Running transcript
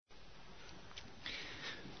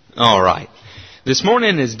All right. This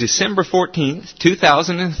morning is December 14th,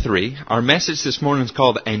 2003. Our message this morning is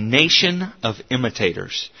called A Nation of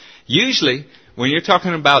Imitators. Usually, when you're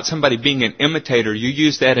talking about somebody being an imitator, you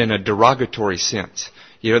use that in a derogatory sense.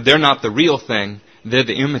 You know, they're not the real thing, they're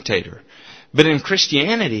the imitator. But in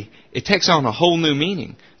Christianity, it takes on a whole new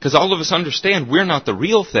meaning. Because all of us understand we're not the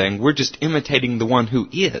real thing, we're just imitating the one who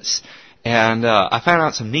is. And I found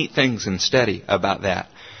out some neat things in study about that.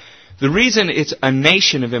 The reason it's a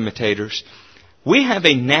nation of imitators, we have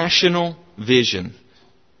a national vision.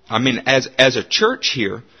 I mean, as a church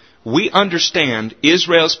here, we understand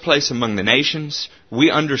Israel's place among the nations. We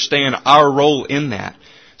understand our role in that.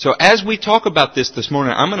 So as we talk about this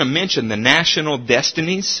morning, I'm going to mention the national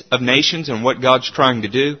destinies of nations and what God's trying to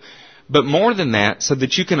do. But more than that, so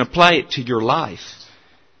that you can apply it to your life.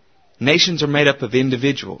 Nations are made up of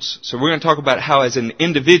individuals. So we're going to talk about how as an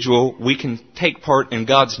individual we can take part in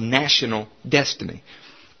God's national destiny.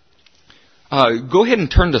 Go ahead and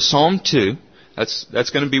turn to Psalm 2. That's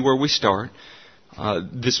going to be where we start.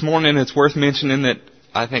 This morning it's worth mentioning that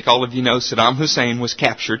I think all of you know Saddam Hussein was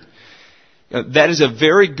captured. That is a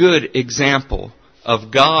very good example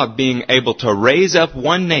of God being able to raise up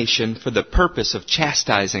one nation for the purpose of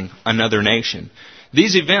chastising another nation.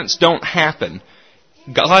 These events don't happen.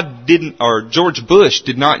 God didn't, or George Bush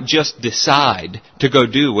did not just decide to go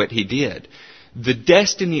do what he did. The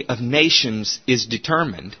destiny of nations is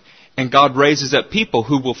determined, and God raises up people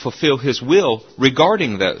who will fulfill His will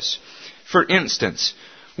regarding those. For instance,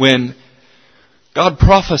 when God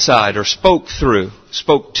prophesied or spoke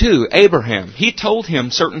to Abraham, He told him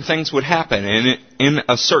certain things would happen in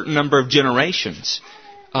a certain number of generations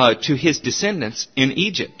to his descendants in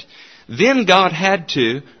Egypt. Then God had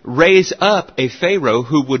to raise up a Pharaoh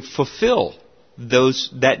who would fulfill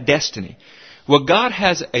that destiny. Well, God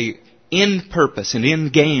has an end purpose, an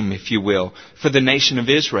end game, if you will, for the nation of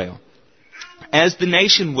Israel. As the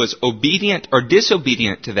nation was obedient or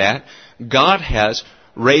disobedient to that, God has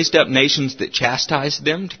raised up nations that chastised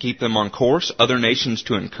them to keep them on course, other nations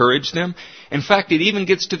to encourage them. In fact, it even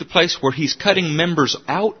gets to the place where He's cutting members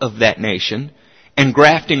out of that nation and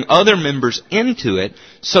grafting other members into it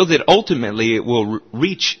so that ultimately it will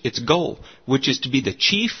reach its goal, which is to be the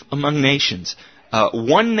chief among nations.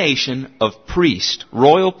 One nation of priests,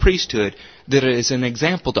 royal priesthood, that is an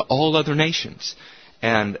example to all other nations.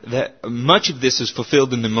 And that much of this is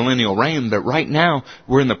fulfilled in the millennial reign, but right now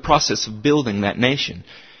we're in the process of building that nation.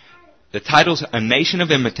 The title's A Nation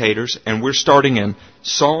of Imitators, and we're starting in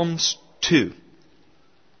Psalms 2.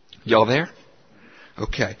 Y'all there?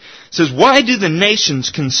 Okay. It says, "Why do the nations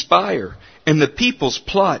conspire and the peoples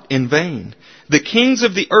plot in vain? The kings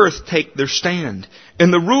of the earth take their stand,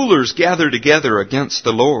 and the rulers gather together against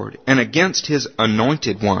the Lord and against His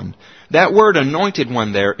anointed one." That word anointed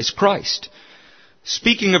one there is Christ.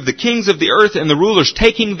 Speaking of the kings of the earth and the rulers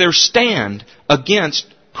taking their stand against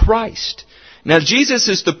Christ. Now, Jesus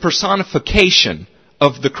is the personification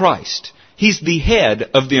of the Christ. He's the head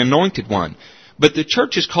of the anointed one. But the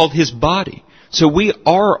church is called His body. So we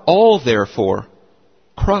are all, therefore,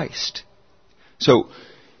 Christ. So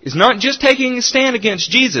it's not just taking a stand against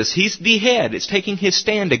Jesus. He's the head. It's taking His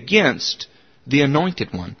stand against the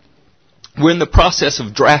anointed one. We're in the process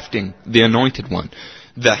of drafting the anointed one.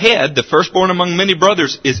 The head, the firstborn among many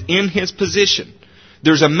brothers, is in His position.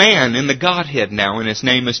 There's a man in the Godhead now, and His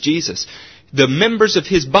name is Jesus. The members of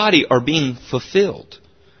His body are being fulfilled.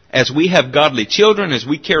 As we have godly children, as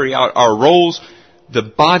we carry out our roles, the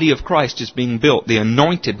body of Christ is being built. The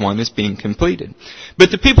anointed one is being completed.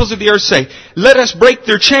 But the peoples of the earth say, "Let us break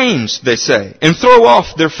their chains," they say, "and throw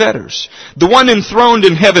off their fetters." The one enthroned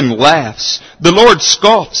in heaven laughs. The Lord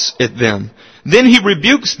scoffs at them. Then He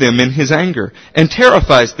rebukes them in His anger and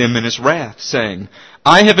terrifies them in His wrath, saying,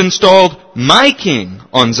 "I have installed my king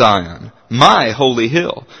on Zion, my holy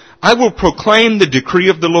hill. I will proclaim the decree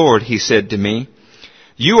of the Lord," He said to me.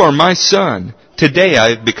 "You are my son. Today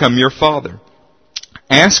I have become your father.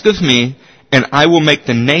 Ask of me, and I will make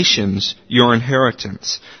the nations your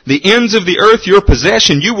inheritance, the ends of the earth your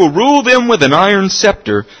possession. You will rule them with an iron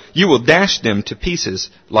scepter. You will dash them to pieces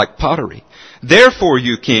like pottery. Therefore,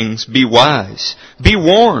 you kings, be wise. Be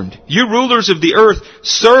warned. You rulers of the earth,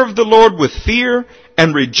 serve the Lord with fear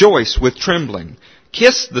and rejoice with trembling.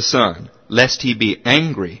 Kiss the Son, lest He be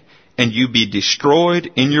angry and you be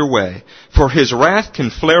destroyed in your way. For His wrath can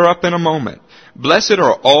flare up in a moment. Blessed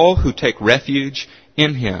are all who take refuge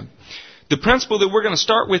in Him." The principle that we're going to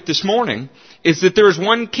start with this morning is that there is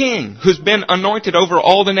one king who's been anointed over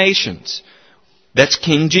all the nations. That's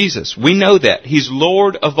King Jesus. We know that. He's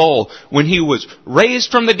Lord of all. When He was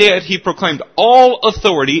raised from the dead, He proclaimed all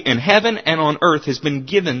authority in heaven and on earth has been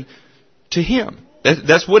given to Him.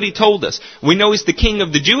 That's what he told us. We know he's the king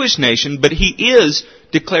of the Jewish nation, but he is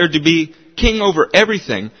declared to be king over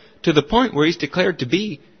everything to the point where he's declared to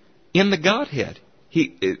be in the Godhead.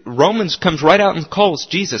 Romans comes right out and calls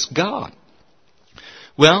Jesus God.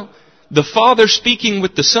 Well, the Father speaking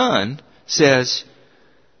with the Son says,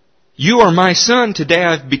 "You are my Son, today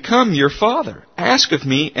I've become your Father. Ask of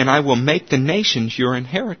me, and I will make the nations your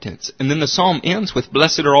inheritance." And then the psalm ends with,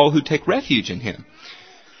 "Blessed are all who take refuge in him."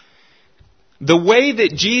 The way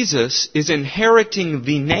that Jesus is inheriting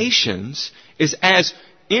the nations is as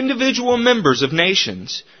individual members of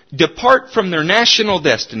nations depart from their national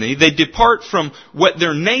destiny. They depart from what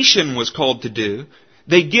their nation was called to do.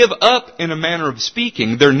 They give up, in a manner of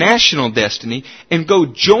speaking, their national destiny and go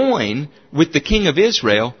join with the King of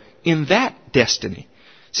Israel in that destiny.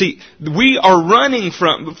 See, we are running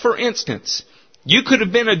from, for instance, you could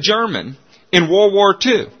have been a German in World War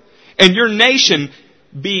II, and your nation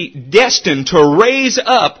be destined to raise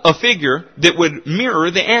up a figure that would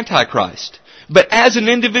mirror the Antichrist. But as an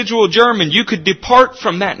individual German, you could depart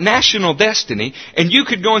from that national destiny, and you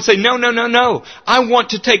could go and say, no. I want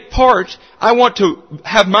to take part, I want to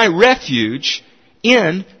have my refuge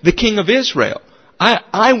in the King of Israel.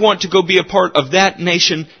 I want to go be a part of that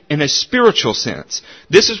nation in a spiritual sense.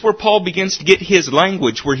 This is where Paul begins to get his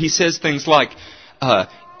language, where he says things like,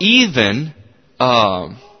 even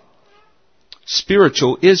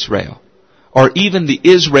spiritual Israel, or even the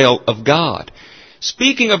Israel of God.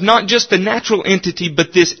 Speaking of not just the natural entity,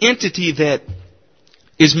 but this entity that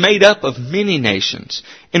is made up of many nations.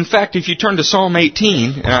 In fact, if you turn to Psalm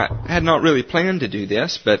 18, and I had not really planned to do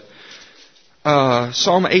this, but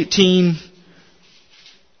Psalm 18,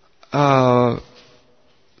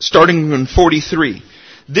 starting in 43.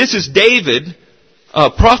 This is David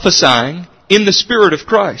prophesying in the Spirit of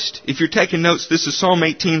Christ. If you're taking notes, this is Psalm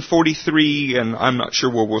 18:43, and I'm not sure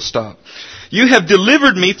where we'll stop. "You have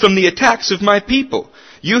delivered me from the attacks of my people.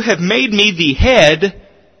 You have made me the head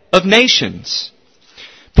of nations.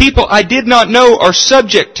 People I did not know are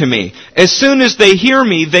subject to me. As soon as they hear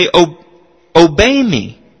me, they obey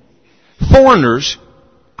me. Foreigners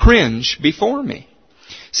cringe before me."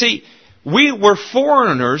 See, we were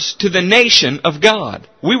foreigners to the nation of God.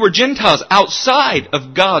 We were Gentiles outside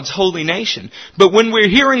of God's holy nation. But when we're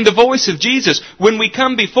hearing the voice of Jesus, when we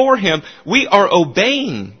come before Him, we are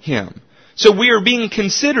obeying Him. So we are being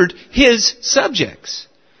considered His subjects.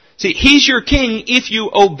 See, He's your king if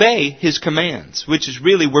you obey His commands, which is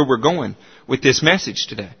really where we're going with this message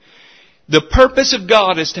today. The purpose of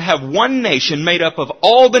God is to have one nation made up of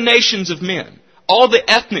all the nations of men. All the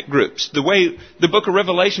ethnic groups, the way the book of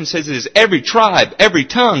Revelation says it is every tribe, every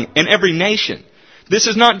tongue, and every nation. This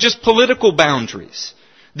is not just political boundaries.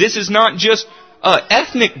 This is not just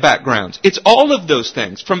ethnic backgrounds. It's all of those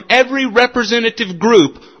things from every representative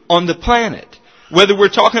group on the planet. Whether we're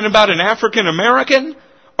talking about an African American,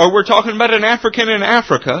 or we're talking about an African in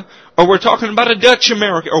Africa, or we're talking about a Dutch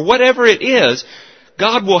American, or whatever it is,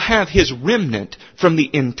 God will have His remnant from the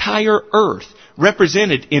entire earth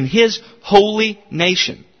represented in His holy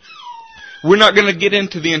nation. We're not going to get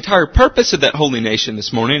into the entire purpose of that holy nation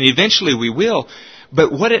this morning. Eventually we will.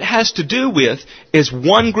 But what it has to do with is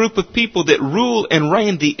one group of people that rule and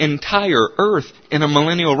reign the entire earth in a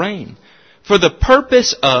millennial reign for the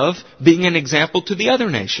purpose of being an example to the other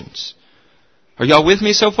nations. Are y'all with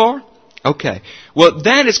me so far? Okay. Well,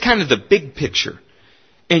 that is kind of the big picture.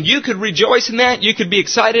 And you could rejoice in that. You could be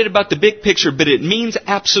excited about the big picture, but it means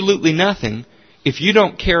absolutely nothing if you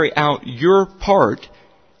don't carry out your part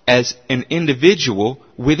as an individual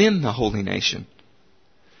within the holy nation.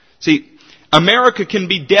 See, America can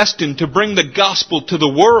be destined to bring the gospel to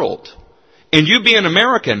the world, and you be an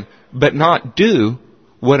American, but not do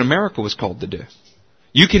what America was called to do.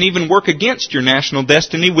 You can even work against your national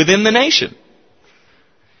destiny within the nation.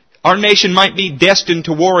 Our nation might be destined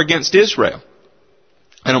to war against Israel.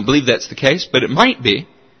 I don't believe that's the case, but it might be.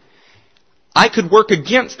 I could work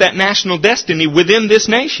against that national destiny within this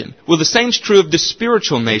nation. Well, the same's true of the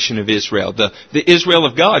spiritual nation of Israel, the Israel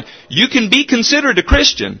of God. You can be considered a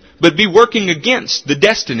Christian, but be working against the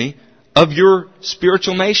destiny of your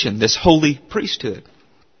spiritual nation, this holy priesthood.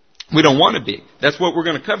 We don't want to be. That's what we're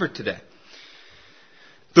going to cover today.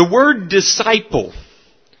 The word disciple,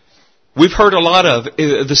 we've heard a lot of.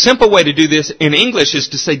 The simple way to do this in English is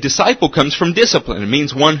to say disciple comes from discipline. It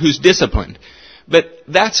means one who's disciplined. But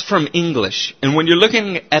that's from English. And when you're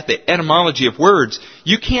looking at the etymology of words,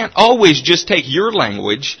 you can't always just take your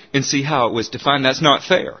language and see how it was defined. That's not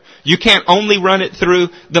fair. You can't only run it through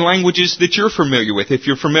the languages that you're familiar with. If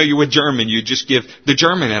you're familiar with German, you just give the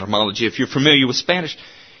German etymology. If you're familiar with Spanish,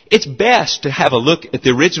 it's best to have a look at the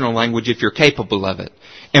original language if you're capable of it.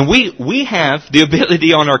 And we have the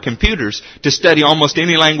ability on our computers to study almost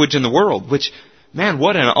any language in the world, which, man,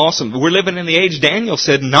 what an awesome... We're living in the age Daniel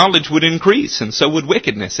said knowledge would increase, and so would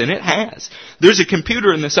wickedness, and it has. There's a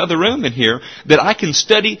computer in this other room in here that I can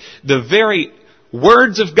study the very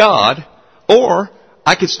words of God, or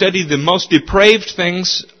I could study the most depraved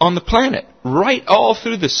things on the planet, right all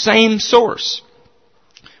through the same source.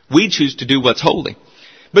 We choose to do what's holy.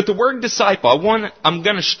 But the word disciple, I'm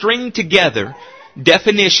going to string together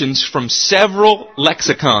definitions from several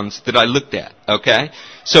lexicons that I looked at, okay?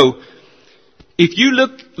 So, if you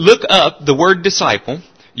look up the word disciple,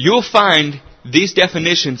 you'll find these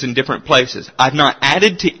definitions in different places. I've not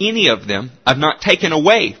added to any of them. I've not taken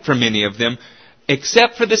away from any of them,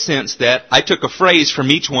 except for the sense that I took a phrase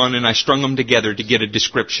from each one and I strung them together to get a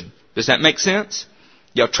description. Does that make sense?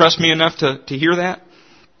 Y'all trust me enough to hear that?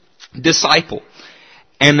 Disciple.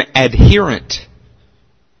 An adherent.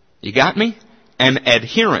 You got me? An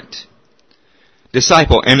adherent.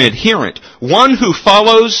 Disciple. An adherent. One who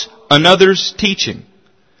follows another's teaching.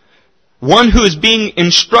 One who is being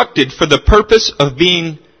instructed for the purpose of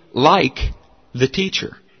being like the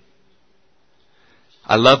teacher.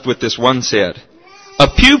 I loved what this one said. A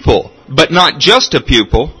pupil, but not just a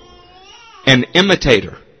pupil, an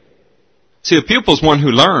imitator. See, a pupil is one who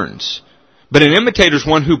learns, but an imitator is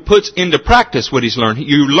one who puts into practice what he's learned.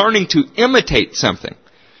 You're learning to imitate something.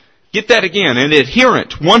 Get that again. An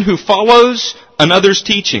adherent, one who follows another's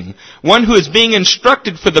teaching, one who is being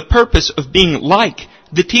instructed for the purpose of being like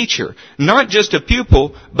the teacher. Not just a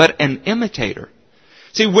pupil, but an imitator.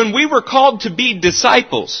 See, when we were called to be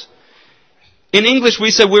disciples, in English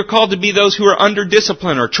we said we're called to be those who are under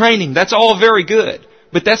discipline or training. That's all very good.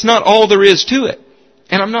 But that's not all there is to it.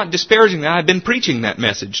 And I'm not disparaging that. I've been preaching that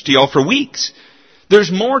message to y'all for weeks.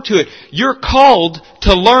 There's more to it. You're called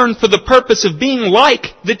to learn for the purpose of being like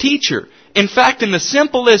the teacher. In fact, in the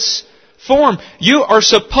simplest form, you are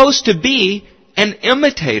supposed to be an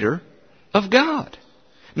imitator of God.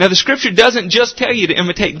 Now, the Scripture doesn't just tell you to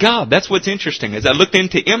imitate God. That's what's interesting. As I looked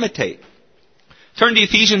into imitate, turn to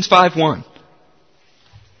Ephesians 5:1.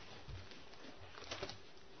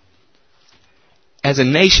 As a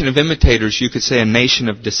nation of imitators, you could say a nation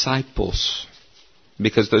of disciples,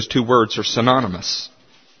 because those two words are synonymous.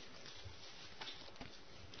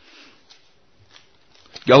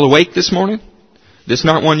 Y'all awake this morning? This is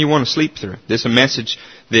not one you want to sleep through. This is a message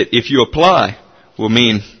that, if you apply, will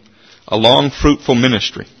mean a long, fruitful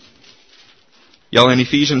ministry. Y'all in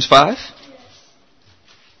Ephesians 5?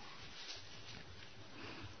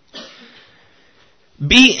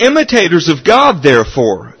 Be imitators of God,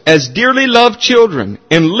 therefore, as dearly loved children,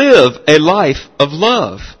 and live a life of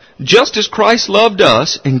love, just as Christ loved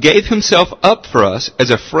us and gave Himself up for us as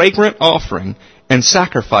a fragrant offering and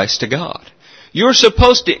sacrifice to God. You're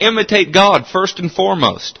supposed to imitate God first and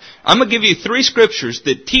foremost. I'm going to give you 3 scriptures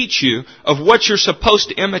that teach you of what you're supposed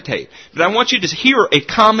to imitate. But I want you to hear a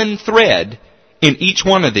common thread in each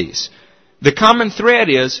one of these. The common thread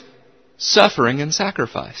is suffering and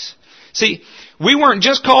sacrifice. See, we weren't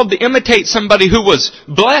just called to imitate somebody who was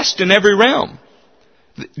blessed in every realm.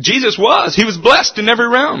 Jesus was. He was blessed in every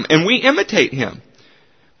realm, and we imitate Him.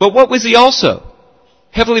 But what was He also?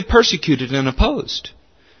 Heavily persecuted and opposed.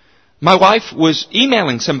 My wife was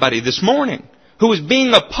emailing somebody this morning who was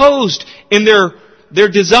being opposed in their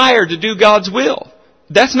desire to do God's will.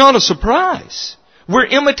 That's not a surprise. We're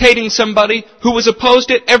imitating somebody who was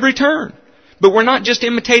opposed at every turn. But we're not just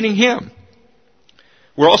imitating Him.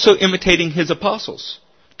 We're also imitating His apostles.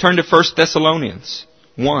 Turn to 1 Thessalonians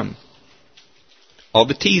 1. All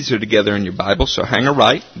the T's are together in your Bible, so hang a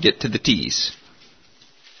right, get to the T's.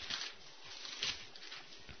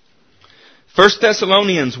 1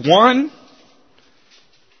 Thessalonians 1.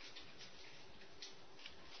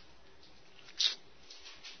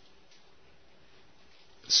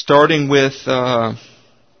 Starting with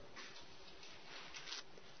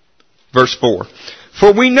verse 4.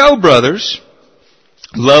 For we know, brothers,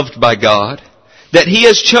 loved by God, that He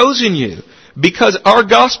has chosen you, because our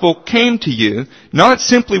gospel came to you, not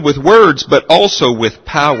simply with words, but also with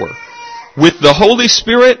power, with the Holy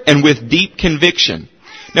Spirit and with deep conviction.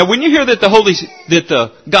 Now, when you hear that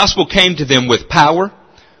the gospel came to them with power,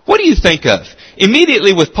 what do you think of?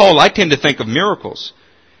 Immediately with Paul, I tend to think of miracles.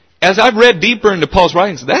 As I've read deeper into Paul's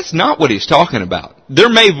writings, that's not what he's talking about. There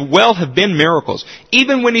may well have been miracles.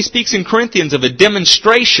 Even when he speaks in Corinthians of a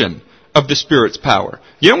demonstration of the Spirit's power.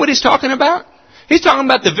 You know what he's talking about? He's talking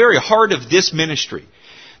about the very heart of this ministry.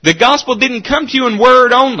 The gospel didn't come to you in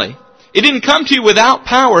word only. It didn't come to you without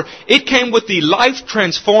power. It came with the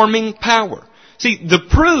life-transforming power. See, the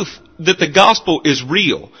proof that the gospel is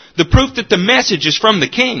real, the proof that the message is from the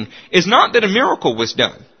King, is not that a miracle was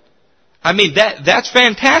done. I mean, that's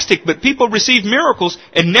fantastic, but people receive miracles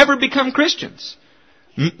and never become Christians.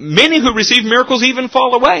 Many who receive miracles even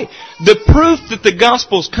fall away. The proof that the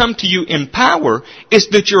gospel's come to you in power is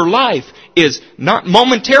that your life is not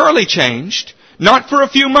momentarily changed, not for a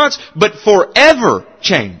few months, but forever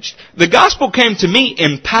changed. The gospel came to me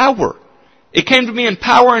in power. It came to me in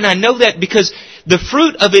power, and I know that because the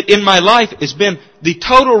fruit of it in my life has been the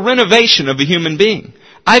total renovation of a human being.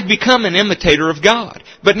 I've become an imitator of God,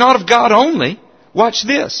 but not of God only. Watch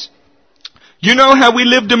this. You know how we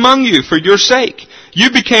lived among you for your sake.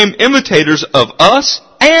 You became imitators of us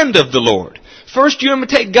and of the Lord. First, you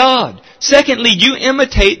imitate God. Secondly, you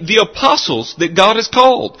imitate the apostles that God has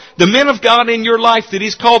called, the men of God in your life that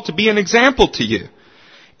He's called to be an example to you.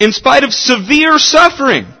 In spite of severe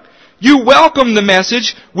suffering, you welcome the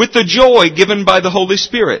message with the joy given by the Holy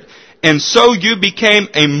Spirit. And so you became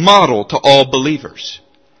a model to all believers.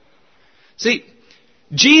 See,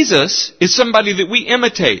 Jesus is somebody that we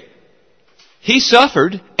imitate. He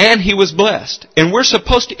suffered and He was blessed. And we're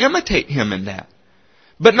supposed to imitate Him in that.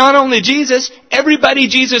 But not only Jesus, everybody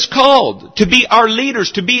Jesus called to be our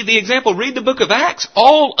leaders, to be the example. Read the book of Acts.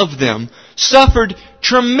 All of them suffered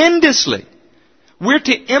tremendously. We're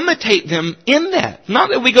to imitate them in that.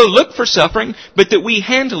 Not that we go look for suffering, but that we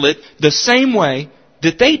handle it the same way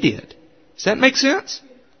that they did. Does that make sense?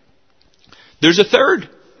 There's a third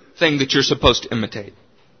thing that you're supposed to imitate.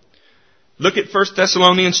 Look at 1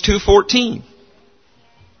 Thessalonians 2:14.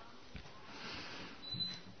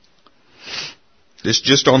 This is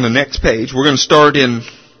just on the next page. We're going to start in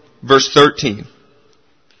verse 13.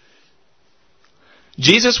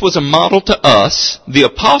 Jesus was a model to us. The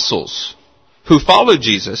apostles who followed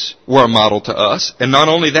Jesus were a model to us. And not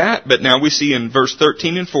only that, but now we see in verse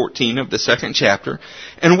 13 and 14 of the second chapter.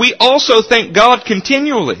 And we also thank God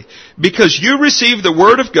continually, because you received the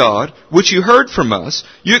word of God, which you heard from us.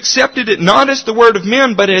 You accepted it not as the word of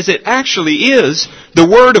men, but as it actually is, the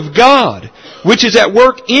word of God, which is at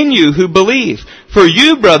work in you who believe. For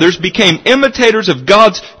you, brothers, became imitators of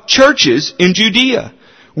God's churches in Judea,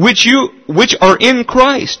 which are in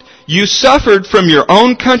Christ. You suffered from your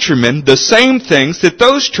own countrymen the same things that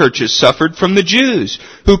those churches suffered from the Jews,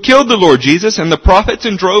 who killed the Lord Jesus and the prophets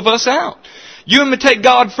and drove us out. You imitate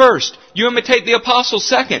God first. You imitate the apostles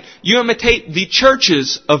second. You imitate the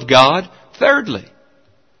churches of God thirdly.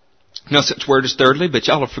 No such word as thirdly, but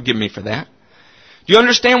y'all will forgive me for that. Do you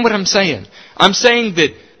understand what I'm saying? I'm saying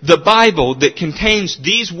that the Bible that contains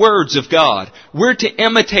these words of God, we're to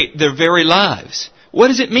imitate their very lives. What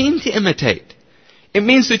does it mean to imitate? It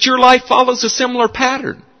means that your life follows a similar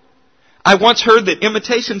pattern. I once heard that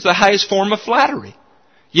imitation is the highest form of flattery.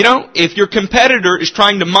 You know, if your competitor is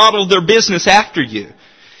trying to model their business after you,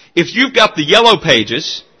 if you've got the yellow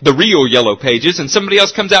pages, the real yellow pages, and somebody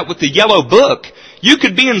else comes out with the yellow book, you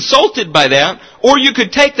could be insulted by that, or you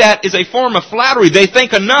could take that as a form of flattery. They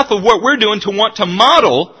think enough of what we're doing to want to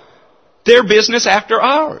model their business after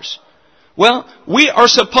ours. Well, we are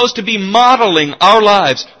supposed to be modeling our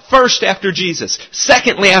lives first after Jesus,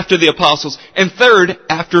 secondly after the apostles, and third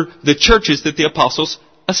after the churches that the apostles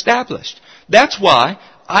established. That's why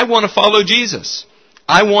I want to follow Jesus.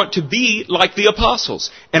 I want to be like the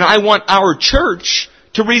apostles. And I want our church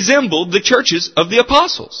to resemble the churches of the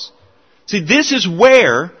apostles. See, this is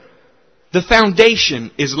where the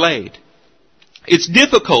foundation is laid. It's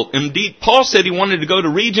difficult. Indeed, Paul said he wanted to go to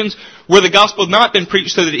regions where the gospel had not been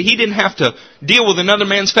preached so that he didn't have to deal with another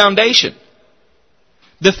man's foundation.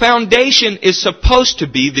 The foundation is supposed to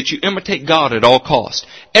be that you imitate God at all costs.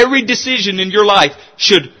 Every decision in your life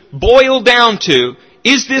should boil down to,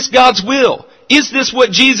 is this God's will? Is this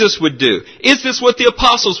what Jesus would do? Is this what the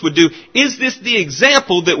apostles would do? Is this the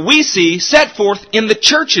example that we see set forth in the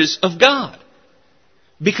churches of God?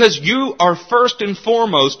 Because you are first and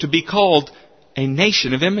foremost to be called a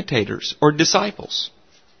nation of imitators or disciples.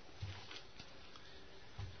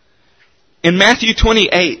 In Matthew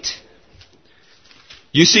 28,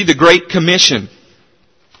 you see the Great Commission.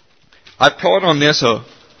 I've taught on this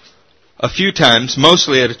a few times,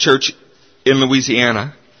 mostly at a church in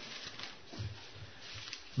Louisiana.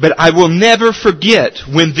 But I will never forget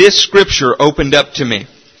when this scripture opened up to me.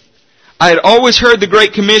 I had always heard the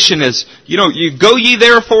Great Commission as, you go ye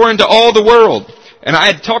therefore into all the world. And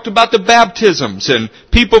I had talked about the baptisms and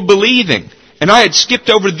people believing. And I had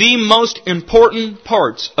skipped over the most important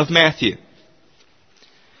parts of Matthew.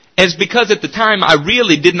 It's because at the time I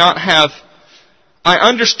really did not have I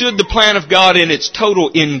understood the plan of God in its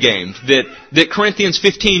total endgame, that Corinthians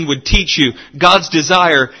 15 would teach you God's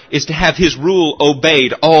desire is to have His rule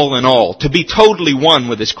obeyed all in all, to be totally one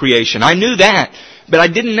with His creation. I knew that, but I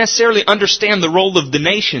didn't necessarily understand the role of the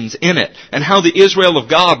nations in it and how the Israel of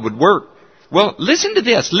God would work. Well, listen to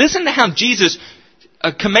this. Listen to how Jesus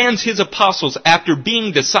commands His apostles after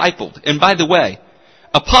being discipled. And by the way,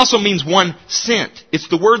 apostle means one sent. It's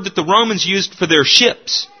the word that the Romans used for their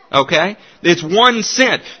ships. Okay? It's one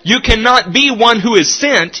sent. You cannot be one who is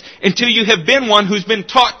sent until you have been one who's been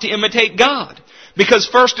taught to imitate God. Because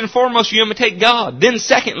first and foremost you imitate God. Then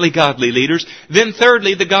secondly, godly leaders. Then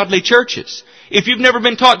thirdly, the godly churches. If you've never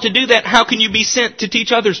been taught to do that, how can you be sent to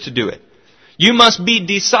teach others to do it? You must be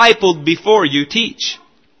discipled before you teach.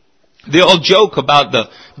 The old joke about the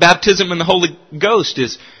baptism in the Holy Ghost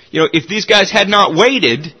is, if these guys had not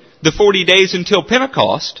waited the 40 days until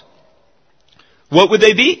Pentecost, what would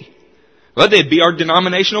they be? Well, they'd be our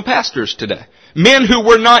denominational pastors today. Men who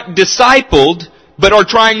were not discipled, but are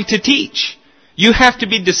trying to teach. You have to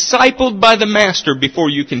be discipled by the Master before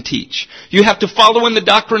you can teach. You have to follow in the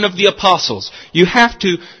doctrine of the apostles. You have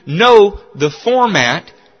to know the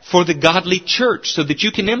format for the godly church so that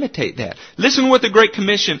you can imitate that. Listen to what the Great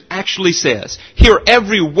Commission actually says. Hear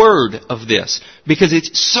every word of this, because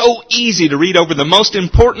it's so easy to read over the most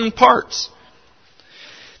important parts.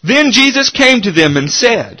 Then Jesus came to them and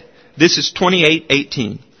said, this is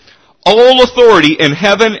 28:18, all authority in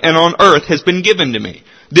heaven and on earth has been given to me.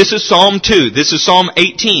 This is Psalm 2. This is Psalm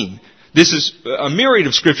 18. This is a myriad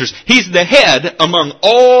of scriptures. He's the head among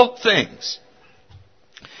all things.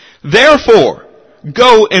 Therefore,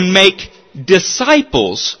 go and make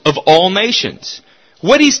disciples of all nations.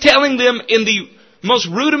 What He's telling them in the most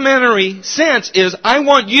rudimentary sense is, I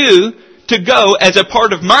want you to go as a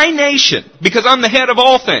part of my nation, because I'm the head of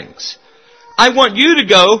all things. I want you to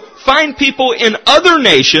go find people in other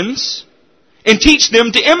nations and teach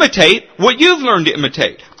them to imitate what you've learned to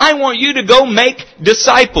imitate. I want you to go make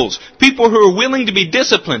disciples, people who are willing to be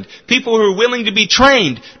disciplined, people who are willing to be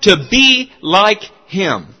trained to be like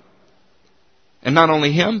Him. And not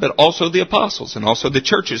only Him, but also the apostles and also the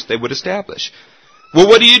churches they would establish. Well,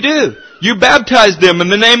 what do? You baptize them in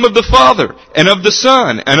the name of the Father and of the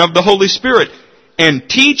Son and of the Holy Spirit, and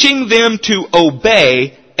teaching them to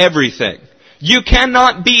obey everything. You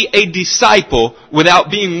cannot be a disciple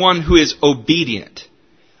without being one who is obedient.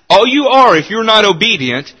 All you are, if you're not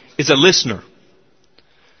obedient, is a listener.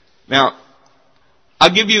 Now,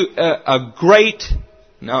 I'll give you probably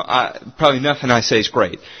nothing I say is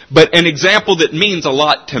great, but an example that means a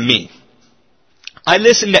lot to me. I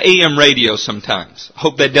listen to AM radio sometimes.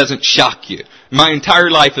 Hope that doesn't shock you. My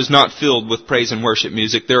entire life is not filled with praise and worship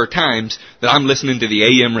music. There are times that I'm listening to the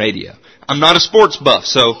AM radio. I'm not a sports buff,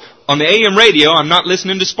 so on the AM radio, I'm not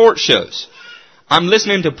listening to sports shows. I'm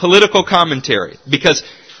listening to political commentary, because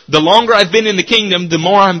the longer I've been in the kingdom, the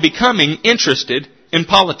more I'm becoming interested in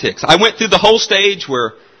politics. I went through the whole stage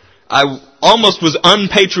where I almost was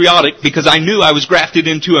unpatriotic because I knew I was grafted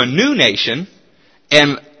into a new nation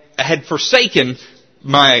and had forsaken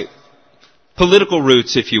my political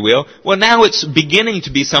roots, if you will. Well, now it's beginning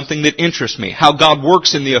to be something that interests me, how God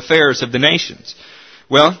works in the affairs of the nations.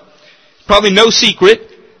 Well, probably no secret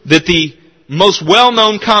that the most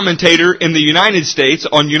well-known commentator in the United States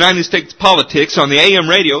on United States politics on the AM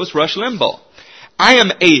radio is Rush Limbaugh. I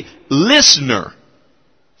am a listener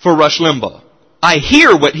for Rush Limbaugh. I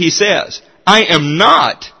hear what he says. I am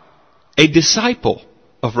not a disciple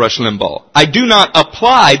of Rush Limbaugh. I do not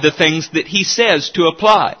apply the things that he says to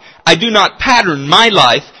apply. I do not pattern my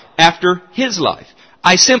life after his life.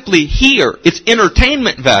 I simply hear. It's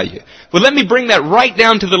entertainment value. But let me bring that right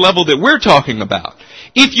down to the level that we're talking about.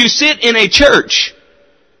 If you sit in a church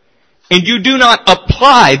and you do not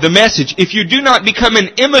apply the message, if you do not become an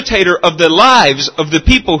imitator of the lives of the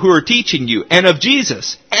people who are teaching you and of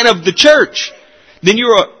Jesus and of the church, then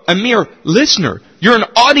you're a mere listener. You're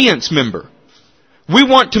an audience member. We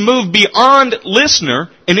want to move beyond listener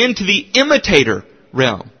and into the imitator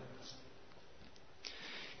realm.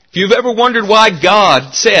 If you've ever wondered why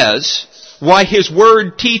God says, why His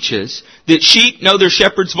Word teaches that sheep know their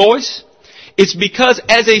shepherd's voice, it's because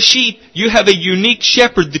as a sheep, you have a unique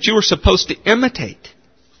shepherd that you are supposed to imitate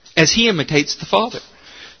as He imitates the Father.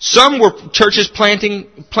 Some were churches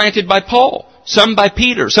planted by Paul, some by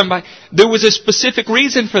Peter, there was a specific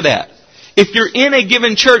reason for that. If you're in a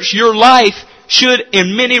given church, your life should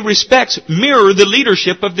in many respects mirror the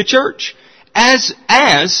leadership of the church. As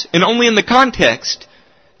and only in the context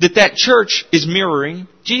that church is mirroring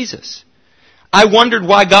Jesus. I wondered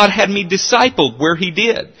why God had me discipled where He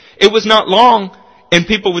did. It was not long, and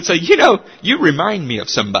people would say, you remind me of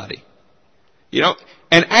somebody. You know,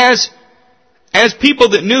 and as people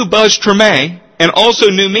that knew Buzz Treme and also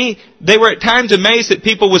knew me, they were at times amazed that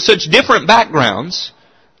people with such different backgrounds,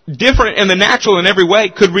 different in the natural in every way,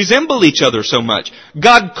 could resemble each other so much.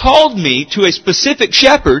 God called me to a specific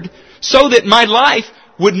shepherd so that my life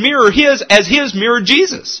would mirror his as his mirrored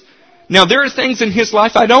Jesus. Now, there are things in his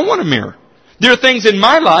life I don't want to mirror. There are things in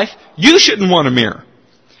my life you shouldn't want to mirror.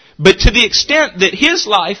 But to the extent that his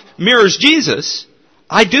life mirrors Jesus,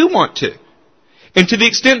 I do want to. And to the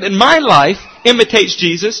extent that my life imitates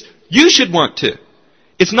Jesus, you should want to.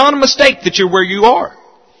 It's not a mistake that you're where you are.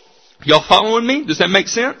 Y'all following me? Does that make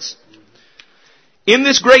sense? In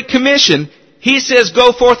this Great Commission, he says,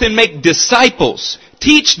 go forth and make disciples.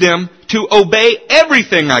 Teach them to obey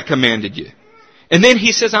everything I commanded you. And then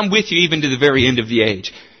he says, I'm with you even to the very end of the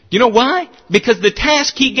age. You know why? Because the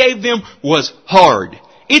task he gave them was hard.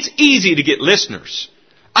 It's easy to get listeners.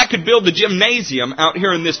 I could build a gymnasium out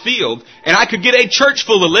here in this field, and I could get a church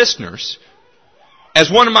full of listeners.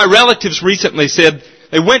 As one of my relatives recently said,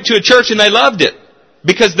 they went to a church and they loved it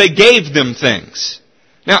because they gave them things.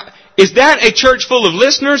 Now, is that a church full of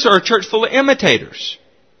listeners or a church full of imitators?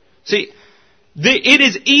 See, it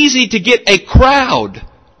is easy to get a crowd.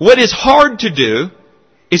 What is hard to do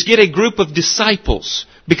is get a group of disciples,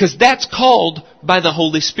 because that's called by the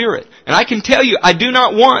Holy Spirit. And I can tell you, I do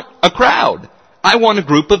not want a crowd. I want a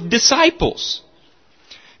group of disciples.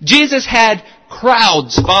 Jesus had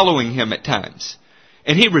crowds following him at times.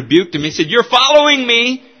 And he rebuked them. He said, you're following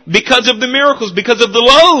me because of the miracles, because of the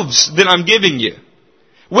loaves that I'm giving you.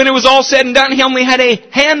 When it was all said and done, he only had a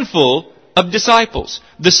handful of disciples.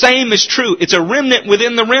 The same is true. It's a remnant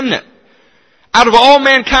within the remnant. Out of all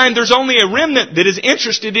mankind, there's only a remnant that is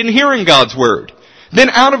interested in hearing God's Word. Then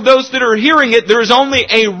out of those that are hearing it, there is only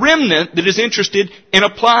a remnant that is interested in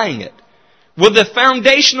applying it. Well, the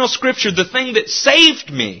foundational scripture, the thing that saved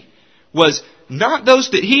me, was not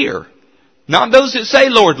those that hear, not those that say,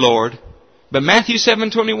 Lord, Lord, but Matthew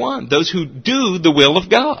 7:21, those who do the will of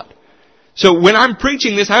God. So when I'm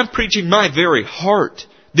preaching this, I'm preaching my very heart.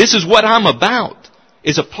 This is what I'm about,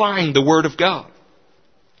 is applying the Word of God.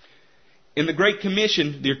 In the Great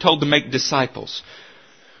Commission, you're told to make disciples.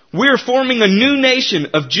 We're forming a new nation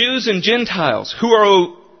of Jews and Gentiles who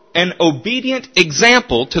are an obedient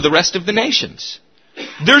example to the rest of the nations.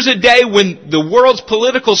 There's a day when the world's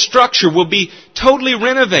political structure will be totally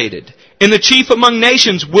renovated, and the chief among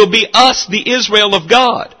nations will be us, the Israel of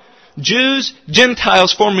God. Jews,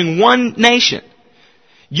 Gentiles forming one nation.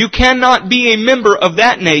 You cannot be a member of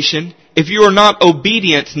that nation if you are not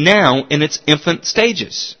obedient now in its infant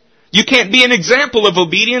stages. You can't be an example of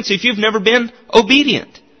obedience if you've never been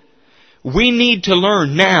obedient. We need to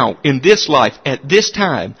learn now in this life, at this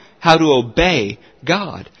time, how to obey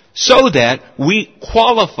God so that we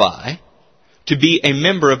qualify to be a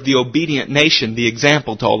member of the obedient nation, the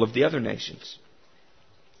example to all of the other nations.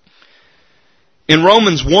 In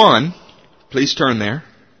Romans 1, please turn there.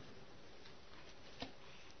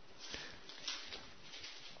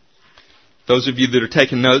 Those of you that are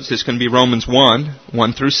taking notes, it's going to be Romans 1,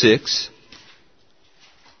 1 through 6.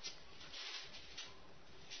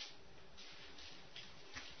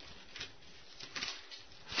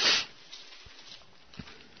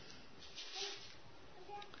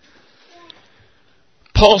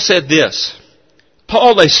 Paul said this,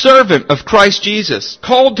 Paul, a servant of Christ Jesus,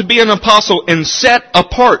 called to be an apostle and set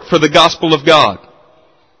apart for the gospel of God.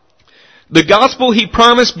 The gospel he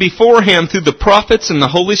promised beforehand through the prophets and the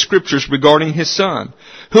Holy Scriptures regarding his Son,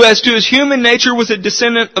 who as to his human nature was a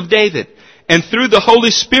descendant of David, and through the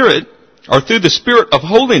Holy Spirit, or through the Spirit of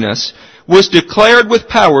holiness, was declared with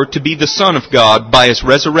power to be the Son of God by his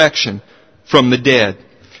resurrection from the dead.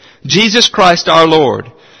 Jesus Christ our Lord.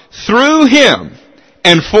 Through him,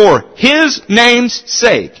 and for his name's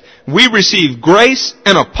sake, we receive grace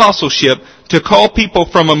and apostleship to call people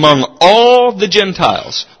from among all the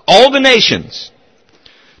Gentiles, all the nations,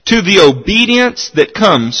 to the obedience that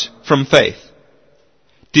comes from faith.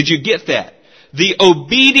 Did you get that? The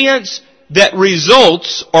obedience that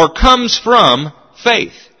results or comes from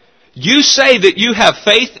faith. You say that you have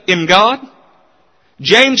faith in God?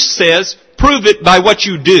 James says, prove it by what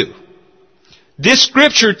you do. This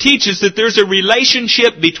scripture teaches that there's a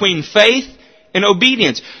relationship between faith and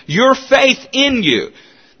obedience. Your faith in you,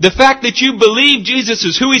 the fact that you believe Jesus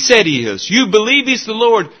is who he said he is, you believe he's the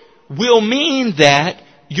Lord, will mean that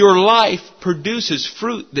your life produces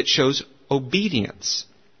fruit that shows obedience.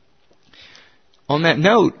 On that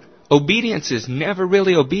note, obedience is never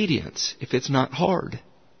really obedience if it's not hard.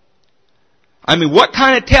 I mean, what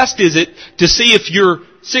kind of test is it to see if your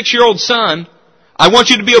 6-year-old son, I want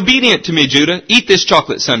you to be obedient to me, Judah, eat this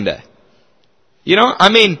chocolate sundae.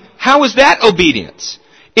 How is that obedience?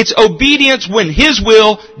 It's obedience when His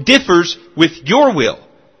will differs with your will.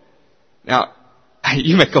 Now,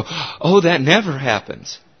 you may go, oh, that never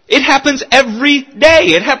happens. It happens every day.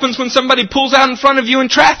 It happens when somebody pulls out in front of you in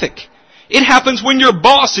traffic. It happens when your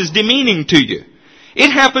boss is demeaning to you.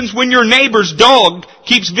 It happens when your neighbor's dog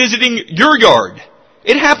keeps visiting your yard.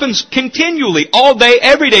 It happens continually, all day,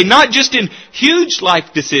 every day, not just in huge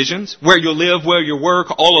life decisions, where you live, where you work,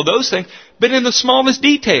 all of those things, but in the smallest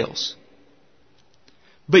details.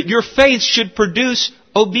 But your faith should produce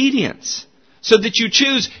obedience, so that you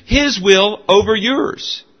choose His will over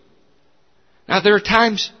yours. Now, there are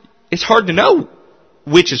times it's hard to know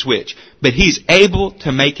which is which, but He's able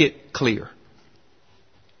to make it clear.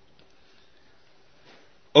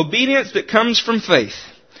 Obedience that comes from faith.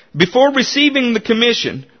 Before receiving the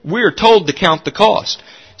commission, we are told to count the cost.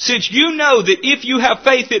 Since you know that if you have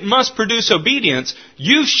faith it must produce obedience,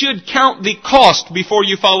 you should count the cost before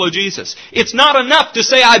you follow Jesus. It's not enough to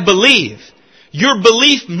say, I believe. Your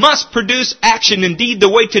belief must produce action. Indeed, the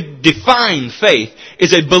way to define faith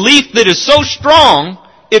is a belief that is so strong,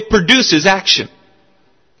 it produces action.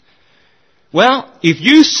 Well, if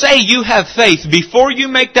you say you have faith, before you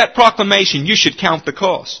make that proclamation, you should count the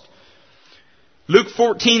cost. Luke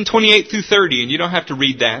 14:28 through 30, and you don't have to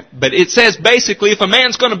read that, but it says basically, if a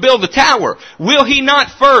man's going to build a tower, will he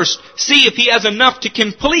not first see if he has enough to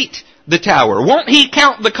complete the tower? Won't he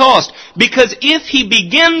count the cost? Because if he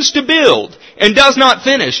begins to build and does not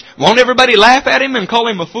finish, won't everybody laugh at him and call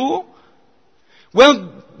him a fool?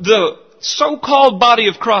 Well, the so-called body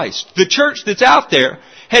of Christ, the church that's out there,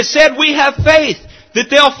 has said we have faith that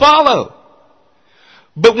they'll follow.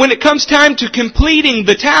 But when it comes time to completing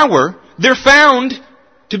the tower, they're found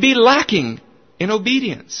to be lacking in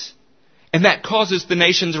obedience. And that causes the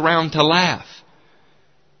nations around to laugh.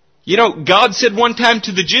 God said one time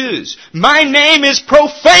to the Jews, my name is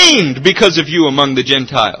profaned because of you among the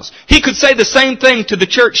Gentiles. He could say the same thing to the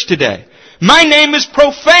church today. My name is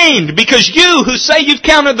profaned because you who say you've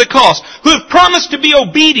counted the cost, who have promised to be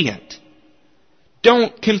obedient,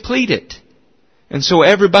 don't complete it. And so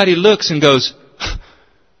everybody looks and goes,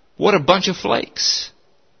 what a bunch of flakes.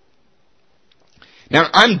 Now,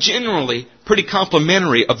 I'm generally pretty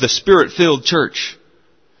complimentary of the Spirit-filled church.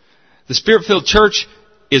 The Spirit-filled church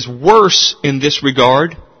is worse in this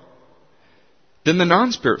regard than the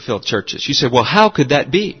non-Spirit-filled churches. You say, well, how could that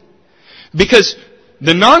be? Because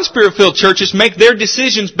the non-Spirit-filled churches make their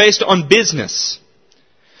decisions based on business.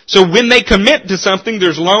 So when they commit to something,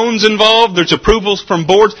 there's loans involved, there's approvals from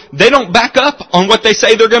boards. They don't back up on what they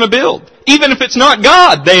say they're going to build. Even if it's not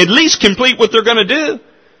God, they at least complete what they're going to do.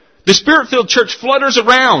 The Spirit-filled church flutters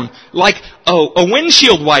around like a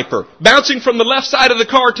windshield wiper, bouncing from the left side of the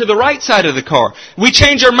car to the right side of the car. We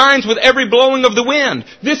change our minds with every blowing of the wind.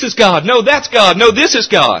 This is God. No, that's God. No, this is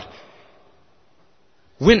God.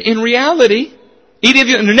 When in reality,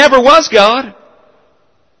 either it never was God,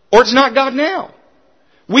 or it's not God now.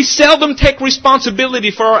 We seldom take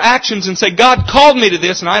responsibility for our actions and say, God called me to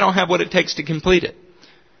this and I don't have what it takes to complete it.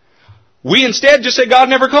 We instead just say, God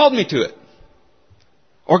never called me to it.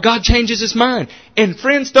 Or God changes His mind. And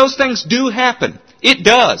friends, those things do happen. It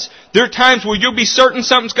does. There are times where you'll be certain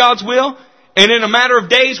something's God's will, and in a matter of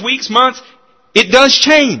days, weeks, months, it does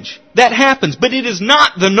change. That happens. But it is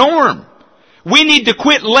not the norm. We need to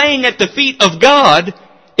quit laying at the feet of God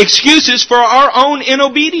excuses for our own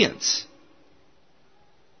inobedience.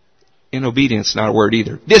 Inobedience, not a word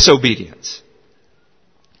either. Disobedience.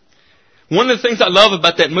 One of the things I love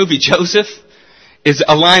about that movie, Joseph, is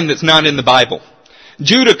a line that's not in the Bible.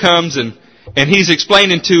 Judah comes and he's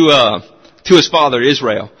explaining to his father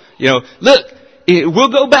Israel, look,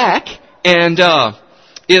 we'll go back and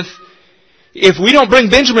if we don't bring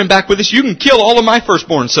Benjamin back with us, you can kill all of my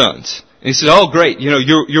firstborn sons. And he says, oh great,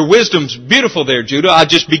 your wisdom's beautiful there, Judah. I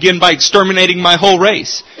just begin by exterminating my whole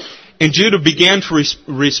race. And Judah began to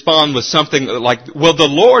respond with something like, well, the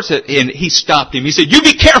Lord said, and he stopped him. He said, you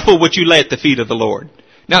be careful what you lay at the feet of the Lord.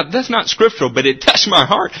 Now, that's not scriptural, but it touched my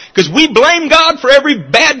heart because we blame God for every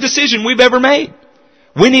bad decision we've ever made.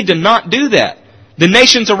 We need to not do that. The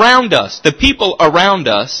nations around us, the people around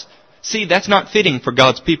us, see, that's not fitting for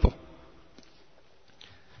God's people.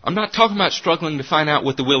 I'm not talking about struggling to find out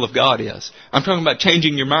what the will of God is. I'm talking about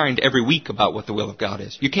changing your mind every week about what the will of God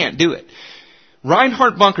is. You can't do it.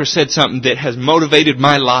 Reinhard Bunker said something that has motivated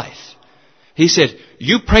my life. He said,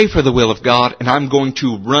 you pray for the will of God and I'm going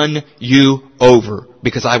to run you over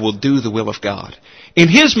because I will do the will of God. In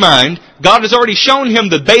his mind, God has already shown him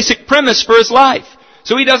the basic premise for his life.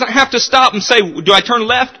 So he doesn't have to stop and say, do I turn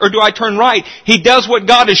left or do I turn right? He does what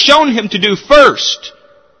God has shown him to do first.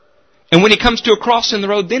 And when he comes to a cross in the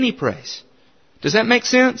road, then he prays. Does that make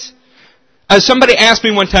sense? Somebody asked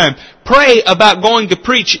me one time, pray about going to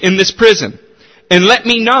preach in this prison and let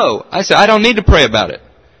me know. I said, I don't need to pray about it.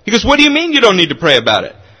 He goes, what do you mean you don't need to pray about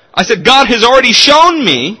it? I said, God has already shown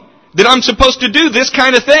me that I'm supposed to do this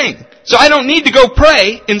kind of thing. So I don't need to go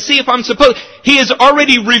pray and see if I'm supposed. He has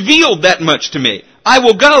already revealed that much to me. I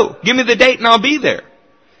will go. Give me the date and I'll be there.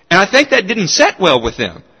 And I think that didn't set well with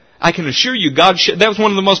them. I can assure you, that was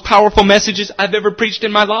one of the most powerful messages I've ever preached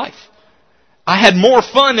in my life. I had more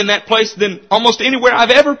fun in that place than almost anywhere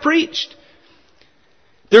I've ever preached.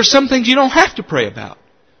 There are some things you don't have to pray about.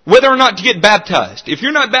 Whether or not to get baptized. If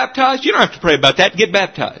you're not baptized, you don't have to pray about that. Get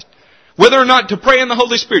baptized. Whether or not to pray in the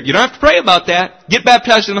Holy Spirit. You don't have to pray about that. Get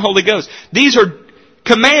baptized in the Holy Ghost. These are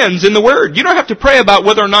commands in the Word. You don't have to pray about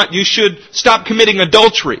whether or not you should stop committing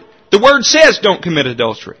adultery. The Word says don't commit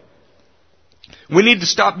adultery. We need to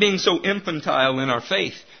stop being so infantile in our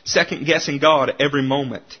faith, second-guessing God every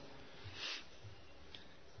moment.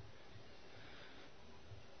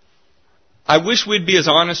 I wish we'd be as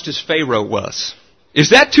honest as Pharaoh was. Is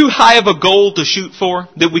that too high of a goal to shoot for?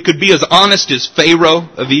 That we could be as honest as Pharaoh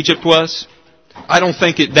of Egypt was? I don't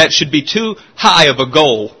think that should be too high of a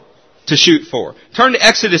goal to shoot for. Turn to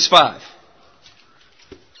Exodus 5.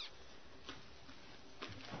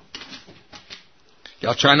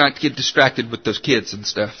 Y'all try not to get distracted with those kids and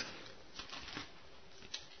stuff.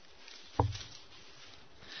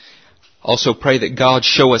 Also pray that God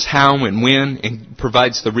show us how and when and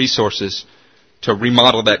provides the resources to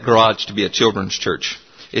remodel that garage to be a children's church.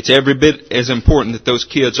 It's every bit as important that those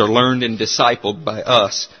kids are learned and discipled by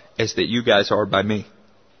us as that you guys are by me.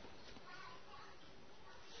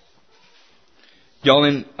 Y'all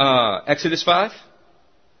in Exodus 5?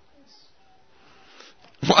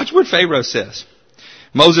 Watch what Pharaoh says.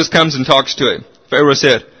 Moses comes and talks to him. Pharaoh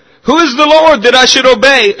said, "Who is the Lord that I should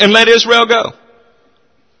obey and let Israel go?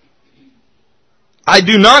 I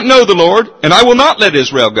do not know the Lord, and I will not let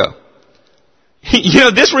Israel go."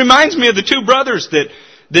 This reminds me of the two brothers that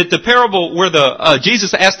the parable where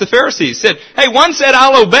Jesus asked the Pharisees. Said, hey, one said,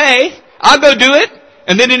 I'll obey, I'll go do it,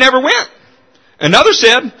 and then he never went. Another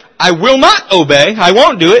said, I will not obey, I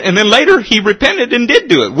won't do it, and then later he repented and did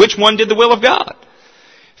do it. Which one did the will of God?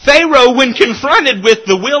 Pharaoh, when confronted with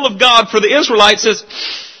the will of God for the Israelites, says,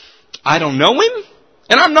 I don't know him,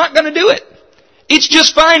 and I'm not going to do it. It's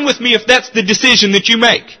just fine with me if that's the decision that you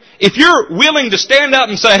make. If you're willing to stand up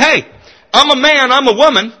and say, hey, I'm a man, I'm a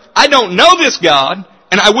woman, I don't know this God,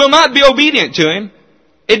 and I will not be obedient to him,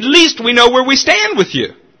 at least we know where we stand with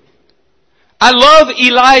you. I love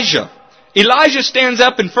Elijah. Elijah stands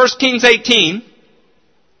up in 1 Kings 18,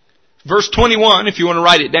 verse 21, if you want to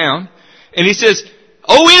write it down, and he says,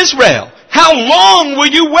 O Israel, how long will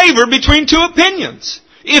you waver between two opinions?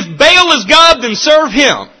 If Baal is God, then serve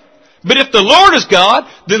him. But if the Lord is God,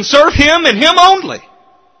 then serve him and him only.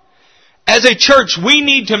 As a church, we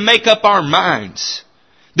need to make up our minds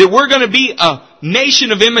that we're going to be a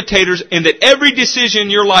nation of imitators and that every decision in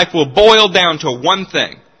your life will boil down to one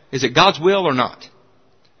thing. Is it God's will or not?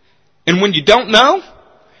 And when you don't know,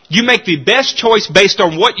 you make the best choice based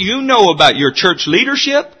on what you know about your church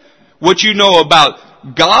leadership, what you know about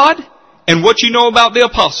God, and what you know about the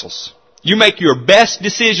apostles. You make your best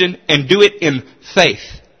decision and do it in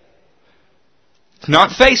faith. It's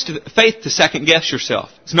not faith to second guess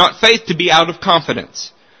yourself. It's not faith to be out of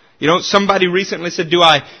confidence. Somebody recently said, do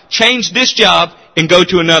I change this job and go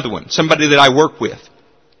to another one? Somebody that I work with.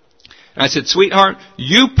 And I said, sweetheart,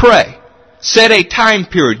 you pray. Set a time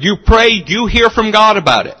period. You pray, you hear from God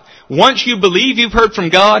about it. Once you believe you've heard from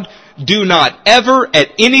God, do not ever at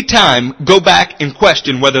any time go back and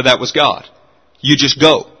question whether that was God. You just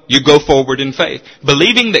go. You go forward in faith,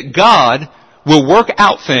 believing that God will work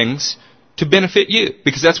out things to benefit you,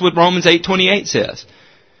 because that's what Romans 8:28 says.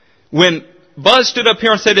 When Buzz stood up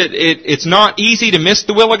here and said it's not easy to miss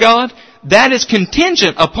the will of God, that is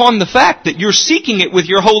contingent upon the fact that you're seeking it with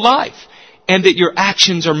your whole life and that your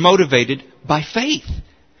actions are motivated by faith.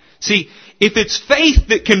 See, if it's faith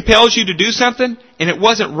that compels you to do something and it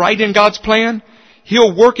wasn't right in God's plan,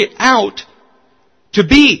 He'll work it out to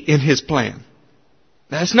be in His plan.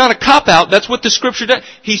 That's not a cop-out. That's what the Scripture does.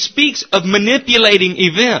 He speaks of manipulating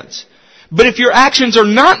events. But if your actions are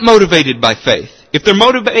not motivated by faith, if they're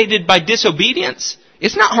motivated by disobedience,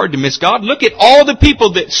 it's not hard to miss God. Look at all the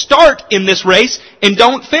people that start in this race and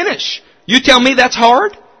don't finish. You tell me that's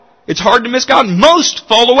hard? It's hard to miss God? Most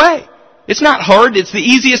fall away. It's not hard. It's the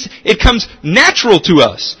easiest. It comes natural to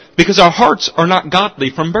us because our hearts are not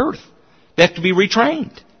godly from birth. They have to be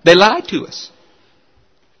retrained. They lie to us.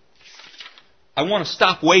 I want to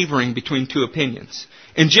stop wavering between two opinions.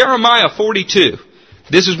 In Jeremiah 42,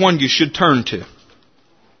 this is one you should turn to.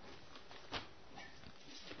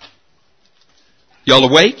 Y'all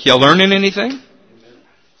awake? Y'all learning anything?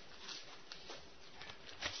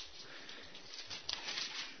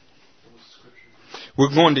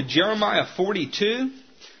 We're going to Jeremiah 42.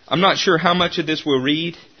 I'm not sure how much of this we'll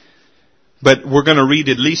read, but we're going to read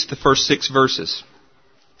at least the first 6 verses.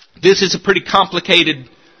 This is a pretty complicated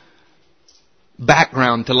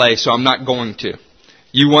background to lay, so I'm not going to.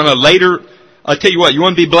 You want to later, I'll tell you what, you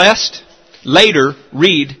want to be blessed? Later,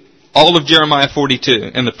 read all of Jeremiah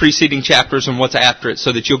 42 and the preceding chapters and what's after it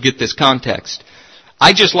so that you'll get this context.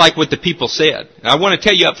 I just like what the people said. I want to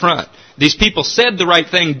tell you up front, these people said the right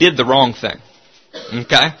thing, did the wrong thing.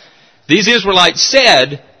 Okay? These Israelites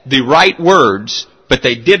said the right words, but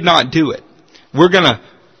they did not do it. We're going to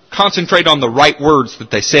concentrate on the right words that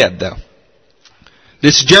they said, though.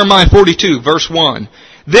 This is Jeremiah 42, verse 1.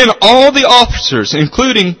 Then all the officers,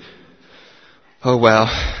 including,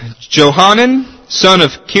 Johanan, son of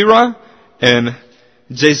Kira, and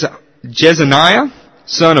Jezaniah,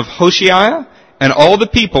 son of Hoshea, and all the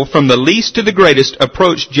people from the least to the greatest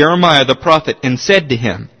approached Jeremiah the prophet and said to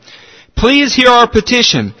him, Please hear our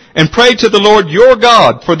petition and pray to the Lord your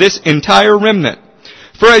God for this entire remnant.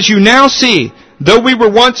 For as you now see, though we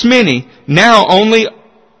were once many, now only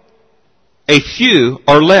a few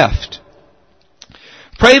are left.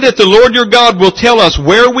 Pray that the Lord your God will tell us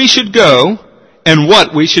where we should go and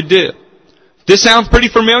what we should do. This sounds pretty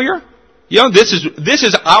familiar? You know, this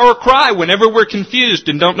is our cry whenever we're confused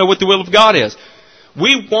and don't know what the will of God is.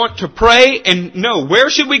 We want to pray and know where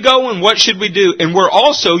should we go and what should we do. And we're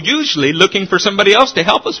also usually looking for somebody else to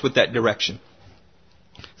help us with that direction.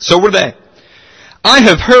 So were they. I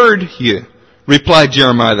have heard you, replied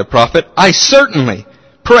Jeremiah the prophet. I certainly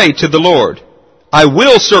pray to the Lord. I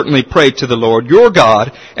will certainly pray to the Lord your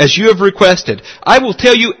God as you have requested. I will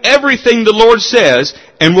tell you everything the Lord says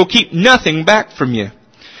and will keep nothing back from you.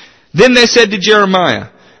 Then they said to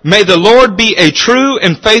Jeremiah, May the Lord be a true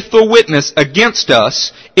and faithful witness against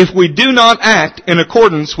us if we do not act in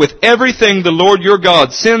accordance with everything the Lord your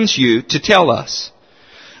God sends you to tell us.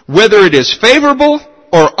 Whether it is favorable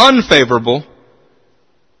or unfavorable,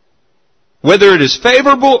 we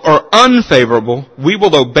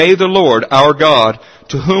will obey the Lord our God,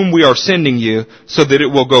 to whom we are sending you, so that it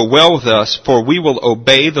will go well with us, for we will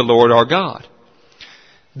obey the Lord our God.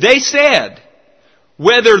 They said,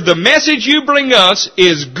 whether the message you bring us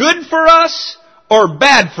is good for us or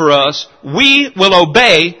bad for us, we will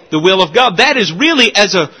obey the will of God. That is really,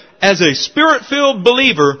 as a Spirit-filled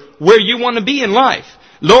believer, where you want to be in life.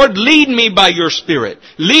 Lord, lead me by your Spirit.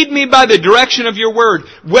 Lead me by the direction of your word.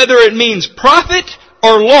 Whether it means profit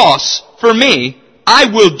or loss for me, I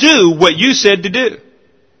will do what you said to do.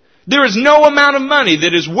 There is no amount of money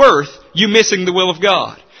that is worth you missing the will of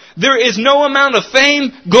God. There is no amount of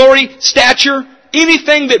fame, glory, stature,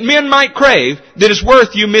 anything that men might crave that is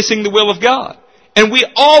worth you missing the will of God. And we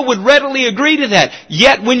all would readily agree to that.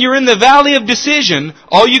 Yet when you're in the valley of decision,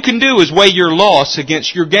 all you can do is weigh your loss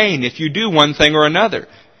against your gain if you do one thing or another.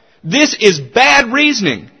 This is bad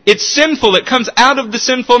reasoning. It's sinful. It comes out of the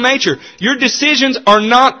sinful nature. Your decisions are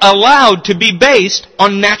not allowed to be based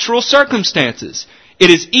on natural circumstances. It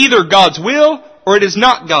is either God's will or it is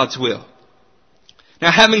not God's will.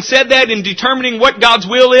 Now, having said that, in determining what God's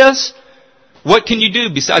will is, what can you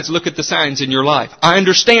do besides look at the signs in your life? I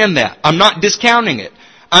understand that. I'm not discounting it.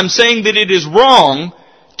 I'm saying that it is wrong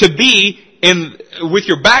to be with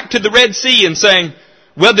your back to the Red Sea and saying,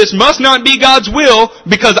 well, this must not be God's will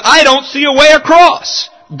because I don't see a way across.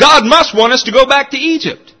 God must want us to go back to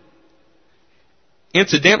Egypt.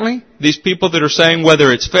 Incidentally, these people that are saying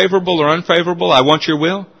whether it's favorable or unfavorable, I want your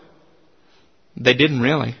will, they didn't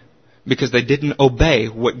really, because they didn't obey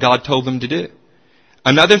what God told them to do.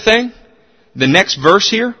 Another thing, the next verse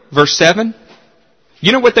here, verse 7,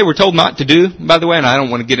 you know what they were told not to do, by the way, and I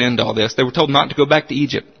don't want to get into all this. They were told not to go back to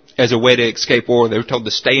Egypt as a way to escape war. They were told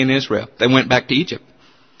to stay in Israel. They went back to Egypt.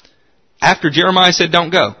 After Jeremiah said don't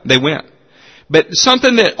go, they went. But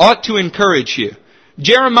something that ought to encourage you.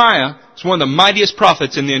 Jeremiah is one of the mightiest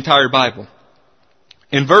prophets in the entire Bible.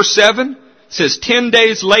 In verse 7, it says 10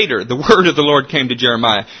 days later, the word of the Lord came to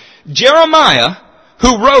Jeremiah. Jeremiah,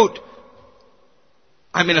 who wrote,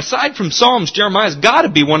 aside from Psalms, Jeremiah's got to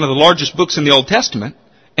be one of the largest books in the Old Testament.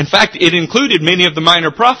 In fact, it included many of the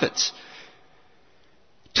minor prophets.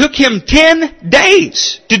 Took him 10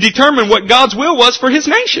 days to determine what God's will was for his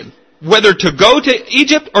nation. Whether to go to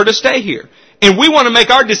Egypt or to stay here. And we want to make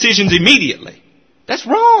our decisions immediately. That's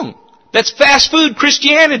wrong. That's fast food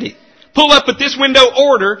Christianity. Pull up at this window,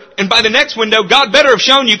 order, and by the next window, God better have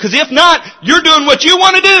shown you, because if not, you're doing what you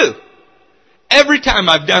want to do. Every time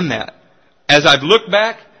I've done that, as I've looked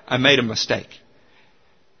back, I made a mistake.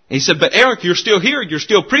 He said, but Eric, you're still here. You're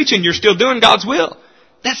still preaching. You're still doing God's will.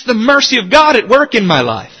 That's the mercy of God at work in my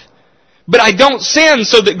life. But I don't sin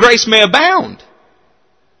so that grace may abound.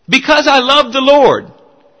 Because I love the Lord,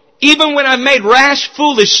 even when I've made rash,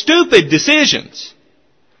 foolish, stupid decisions,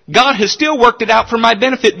 God has still worked it out for my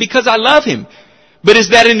benefit because I love Him. But is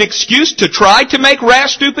that an excuse to try to make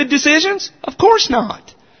rash, stupid decisions? Of course not.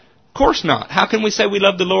 Of course not. How can we say we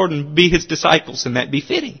love the Lord and be His disciples and that be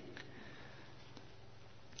fitting?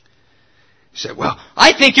 You say, well,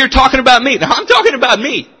 I think you're talking about me. No, I'm talking about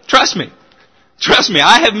me. Trust me. Trust me.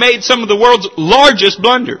 I have made some of the world's largest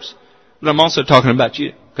blunders. But I'm also talking about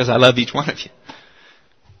you because I love each one of you.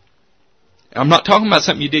 I'm not talking about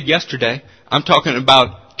something you did yesterday. I'm talking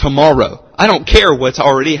about tomorrow. I don't care what's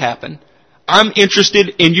already happened. I'm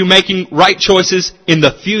interested in you making right choices in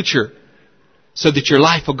the future so that your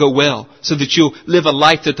life will go well, so that you'll live a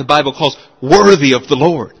life that the Bible calls worthy of the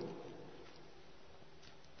Lord.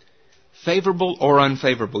 Favorable or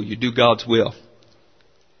unfavorable, you do God's will.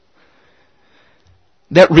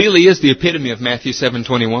 That really is the epitome of Matthew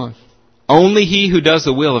 7:21. Only he who does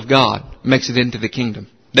the will of God makes it into the kingdom.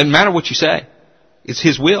 Doesn't matter what you say. It's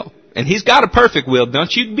His will. And He's got a perfect will.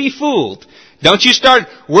 Don't you be fooled. Don't you start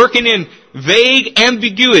working in vague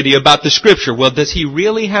ambiguity about the Scripture. Well, does He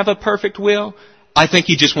really have a perfect will? I think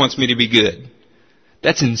He just wants me to be good.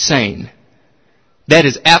 That's insane. That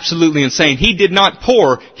is absolutely insane. He did not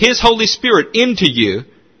pour His Holy Spirit into you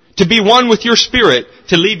to be one with your spirit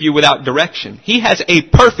to leave you without direction. He has a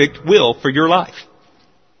perfect will for your life.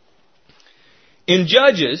 In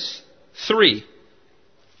Judges 3,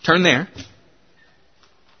 turn there.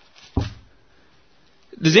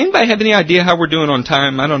 Does anybody have any idea how we're doing on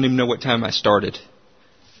time? I don't even know what time I started.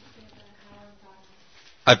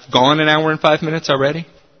 I've gone an hour and 5 minutes already?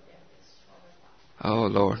 Oh,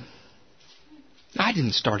 Lord. I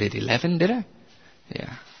didn't start at 11, did I?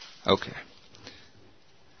 Yeah. Okay.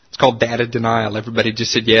 It's called data denial. Everybody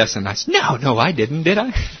just said yes, and I said, no, I didn't, did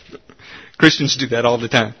I? Christians do that all the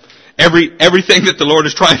time. Everything that the Lord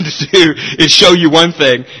is trying to do is show you one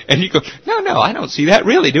thing, and you go, no, I don't see that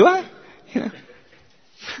really, do I? You know.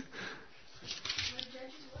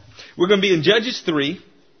 We're going to be in Judges 3.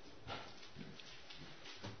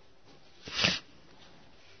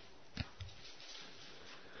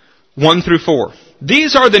 One through 4.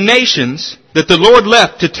 These are the nations that the Lord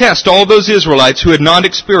left to test all those Israelites who had not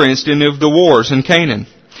experienced any of the wars in Canaan.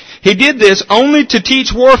 He did this only to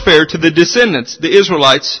teach warfare to the descendants, the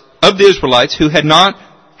Israelites who had not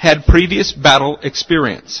had previous battle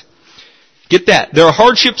experience. Get that. There are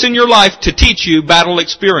hardships in your life to teach you battle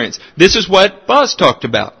experience. This is what Buzz talked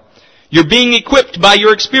about. You're being equipped by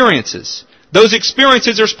your experiences. Those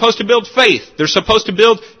experiences are supposed to build faith. They're supposed to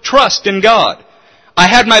build trust in God. I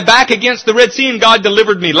had my back against the Red Sea and God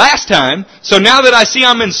delivered me last time. So now that I see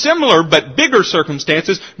I'm in similar but bigger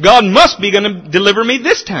circumstances, God must be going to deliver me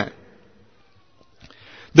this time.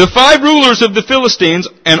 The 5 rulers of the Philistines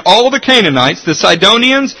and all the Canaanites, the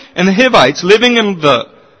Sidonians and the Hivites living in the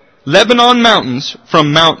Lebanon mountains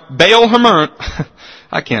from Mount Baal Hermon.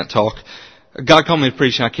 I can't talk. God called me to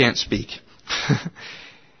preach and I can't speak.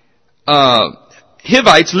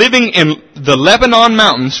 Hivites living in the Lebanon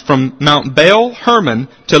mountains from Mount Baal Hermon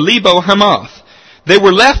to Lebo Hamath. They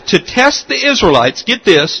were left to test the Israelites, get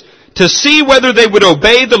this, to see whether they would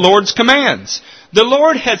obey the Lord's commands. The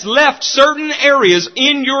Lord has left certain areas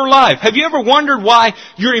in your life. Have you ever wondered why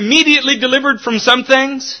you're immediately delivered from some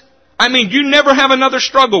things? I mean, you never have another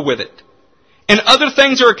struggle with it. And other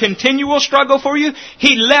things are a continual struggle for you.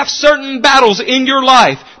 He left certain battles in your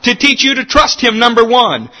life to teach you to trust Him, number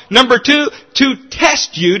 1. Number 2, to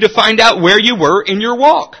test you to find out where you were in your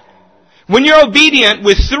walk. When you're obedient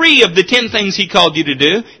with 3 of the 10 things He called you to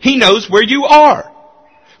do, He knows where you are.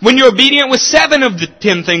 When you're obedient with 7 of the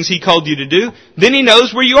 10 things He called you to do, then He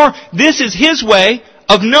knows where you are. This is His way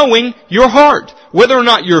of knowing your heart, whether or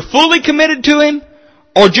not you're fully committed to Him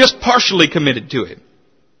or just partially committed to Him.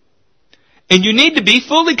 And you need to be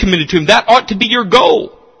fully committed to Him. That ought to be your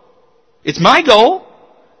goal. It's my goal.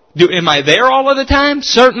 Am I there all of the time?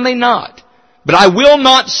 Certainly not. But I will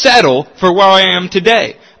not settle for where I am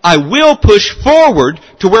today. I will push forward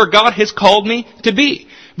to where God has called me to be.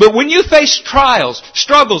 But when you face trials,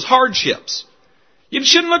 struggles, hardships, you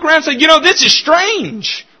shouldn't look around and say, this is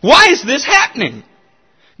strange. Why is this happening?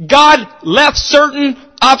 God left certain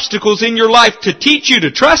obstacles in your life to teach you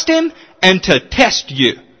to trust Him and to test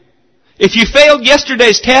you. If you failed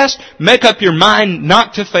yesterday's test, make up your mind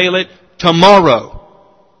not to fail it tomorrow.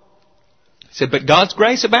 He said, but God's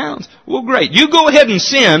grace abounds. Well, great. You go ahead and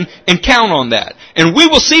sin and count on that. And we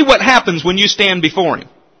will see what happens when you stand before Him.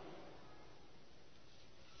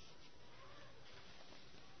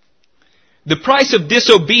 The price of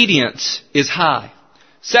disobedience is high.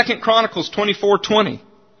 2 Chronicles 24:20.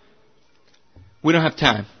 We don't have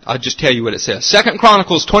time. I'll just tell you what it says. 2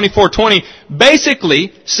 Chronicles 24:20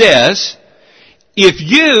 basically says, if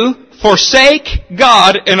you forsake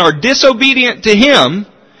God and are disobedient to Him,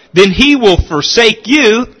 then He will forsake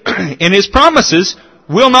you and His promises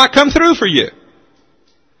will not come through for you.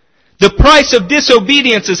 The price of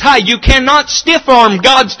disobedience is high. You cannot stiff-arm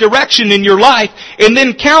God's direction in your life and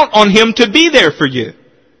then count on Him to be there for you.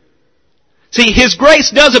 See, His grace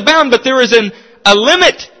does abound, but there is a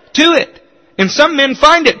limit to it. And some men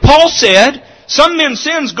find it. Paul said, some men's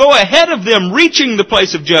sins go ahead of them, reaching the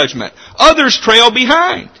place of judgment. Others trail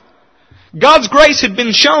behind. God's grace had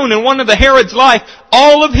been shown in one of the Herod's life,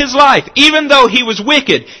 all of his life, even though he was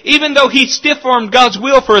wicked, even though he stiff-armed God's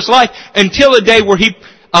will for his life, until a day where he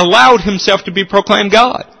allowed himself to be proclaimed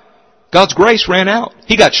God. God's grace ran out.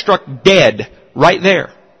 He got struck dead right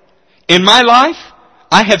there. In my life,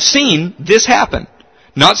 I have seen this happen.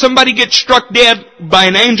 Not somebody get struck dead by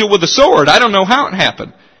an angel with a sword. I don't know how it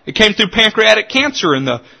happened. It came through pancreatic cancer in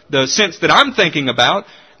the sense that I'm thinking about.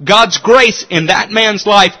 God's grace in that man's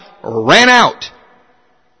life ran out.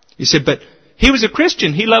 You said, but he was a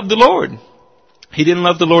Christian. He loved the Lord. He didn't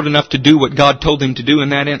love the Lord enough to do what God told him to do in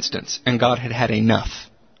that instance. And God had had enough.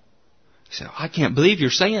 You say, I can't believe you're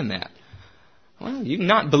saying that. Well, you can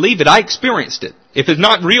not believe it. I experienced it. If it's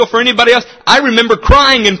not real for anybody else, I remember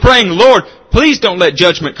crying and praying, Lord, please don't let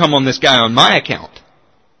judgment come on this guy on my account.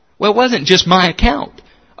 Well, it wasn't just my account.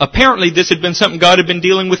 Apparently, this had been something God had been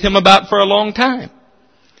dealing with him about for a long time.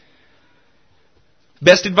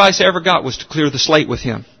 Best advice I ever got was to clear the slate with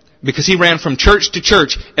him. Because he ran from church to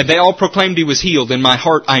church, and they all proclaimed he was healed. In my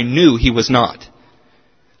heart, I knew he was not.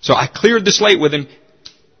 So I cleared the slate with him.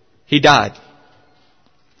 He died.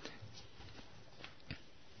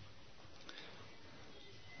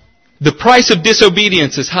 The price of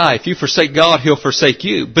disobedience is high. If you forsake God, He'll forsake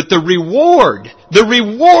you. But the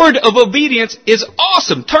reward of obedience is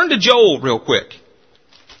awesome. Turn to Joel real quick.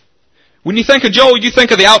 When you think of Joel, you think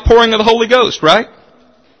of the outpouring of the Holy Ghost, right?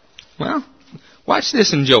 Well, watch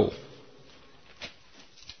this in Joel.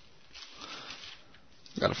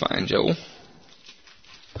 Gotta find Joel.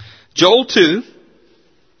 Joel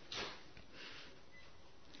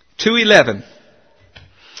 2:11.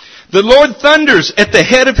 The Lord thunders at the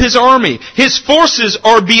head of His army. His forces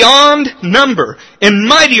are beyond number, and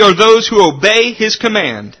mighty are those who obey His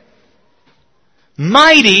command.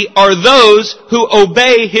 Mighty are those who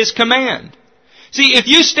obey His command. See, if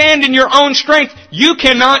you stand in your own strength, you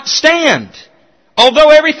cannot stand.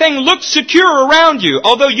 Although everything looks secure around you,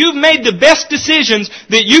 although you've made the best decisions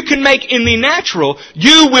that you can make in the natural,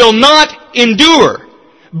 you will not endure.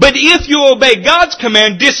 But if you obey God's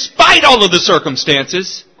command, despite all of the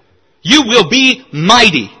circumstances, you will be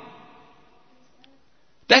mighty.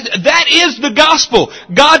 That is the gospel.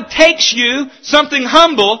 God takes you, something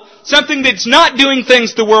humble, something that's not doing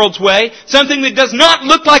things the world's way, something that does not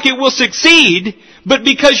look like it will succeed, but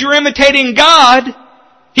because you're imitating God,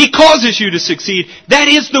 He causes you to succeed. That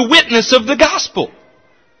is the witness of the gospel.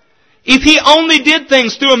 If He only did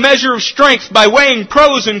things through a measure of strength by weighing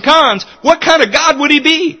pros and cons, what kind of God would He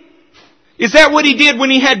be? Is that what He did when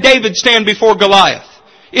He had David stand before Goliath?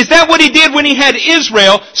 Is that what He did when He had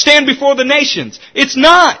Israel stand before the nations? It's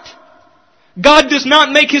not. God does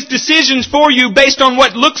not make His decisions for you based on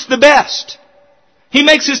what looks the best. He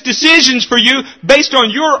makes His decisions for you based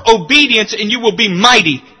on your obedience, and you will be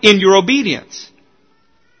mighty in your obedience.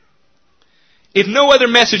 If no other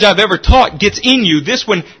message I've ever taught gets in you, this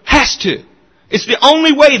one has to. It's the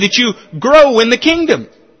only way that you grow in the kingdom.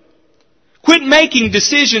 Quit making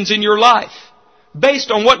decisions in your life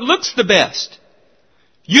based on what looks the best.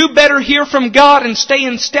 You better hear from God and stay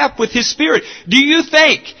in step with His Spirit. Do you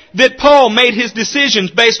think that Paul made his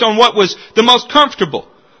decisions based on what was the most comfortable?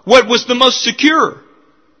 What was the most secure?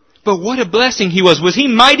 But what a blessing he was. Was he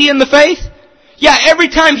mighty in the faith? Yeah, every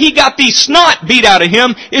time he got the snot beat out of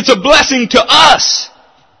him, it's a blessing to us.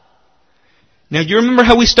 Now, do you remember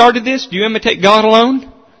how we started this? Do you imitate God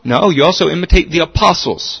alone? No, you also imitate the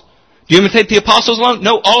apostles. Do you imitate the apostles alone?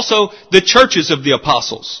 No, also the churches of the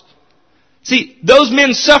apostles. See, those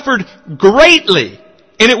men suffered greatly,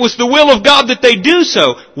 and it was the will of God that they do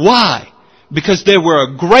so. Why? Because they were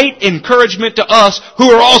a great encouragement to us who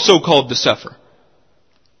are also called to suffer.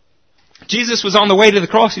 Jesus was on the way to the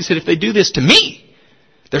cross. He said, if they do this to me,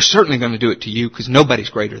 they're certainly going to do it to you, because nobody's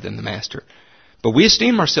greater than the Master. But we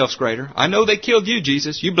esteem ourselves greater. I know they killed you,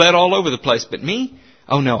 Jesus. You bled all over the place. But me?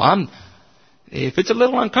 Oh no, if it's a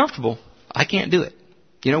little uncomfortable, I can't do it.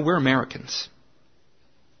 You know, we're Americans.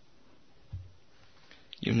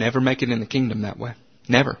 You never make it in the kingdom that way.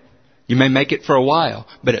 Never. You may make it for a while,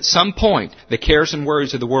 but at some point, the cares and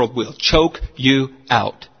worries of the world will choke you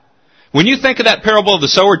out. When you think of that parable of the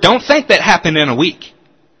sower, don't think that happened in a week.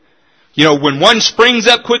 You know, when one springs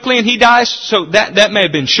up quickly and he dies, so that may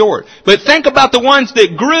have been short. But think about the ones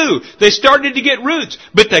that grew. They started to get roots.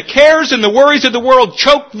 But the cares and the worries of the world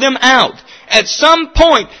choked them out. At some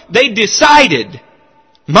point, they decided,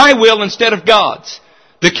 my will instead of God's.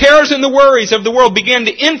 The cares and the worries of the world began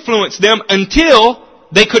to influence them until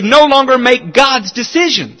they could no longer make God's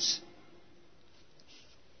decisions.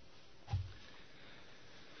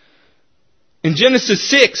 In Genesis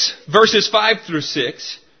 6, verses 5 through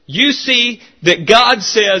 6, you see that God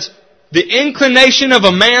says the inclination of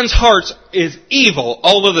a man's heart is evil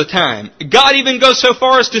all of the time. God even goes so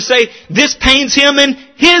far as to say this pains him in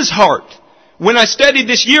his heart. When I studied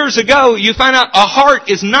this years ago, you find out a heart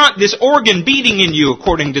is not this organ beating in you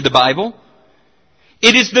according to the Bible.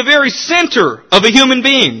 It is the very center of a human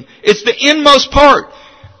being. It's the inmost part.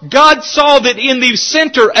 God saw that in the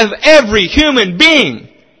center of every human being,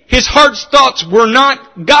 his heart's thoughts were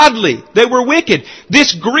not godly. They were wicked.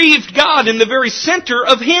 This grieved God in the very center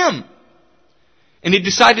of him. And he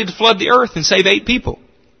decided to flood the earth and save 8 people.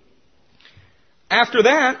 After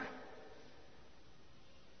that,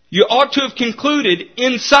 you ought to have concluded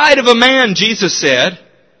inside of a man, Jesus said,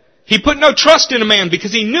 he put no trust in a man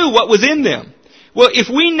because he knew what was in them. Well, if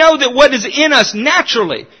we know that what is in us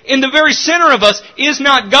naturally, in the very center of us, is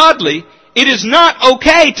not godly, it is not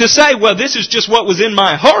okay to say, well, this is just what was in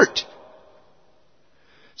my heart.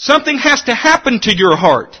 Something has to happen to your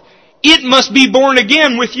heart. It must be born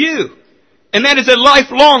again with you. And that is a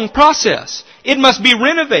lifelong process. It must be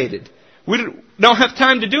renovated. We don't have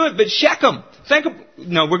time to do it, but Shechem.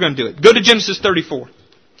 No, we're going to do it. Go to Genesis 34.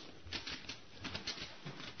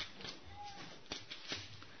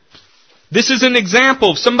 This is an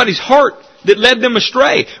example of somebody's heart that led them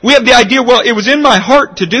astray. We have the idea, well, it was in my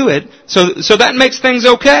heart to do it, so that makes things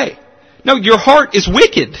okay. No, your heart is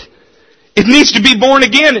wicked. It needs to be born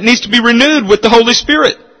again. It needs to be renewed with the Holy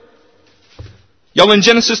Spirit. Y'all in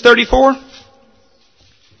Genesis 34?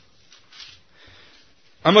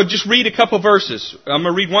 I'm going to just read a couple verses. I'm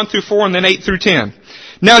going to read 1 through 4 and then 8 through 10.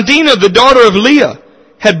 Now Dinah, the daughter of Leah,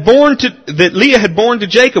 Leah had born to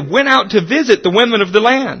Jacob, went out to visit the women of the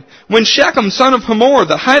land. When Shechem, son of Hamor,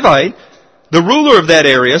 the Hivite, the ruler of that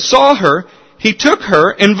area, saw her, he took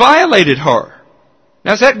her and violated her.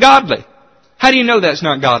 Now is that godly? How do you know that's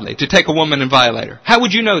not godly, to take a woman and violate her? How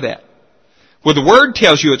would you know that? Well, the Word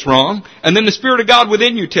tells you it's wrong, and then the Spirit of God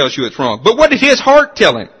within you tells you it's wrong. But what did his heart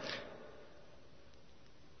tell him?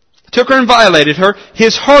 Took her and violated her.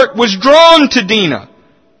 His heart was drawn to Dinah.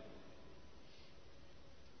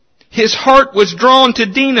 His heart was drawn to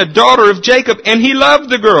Dinah, daughter of Jacob, and he loved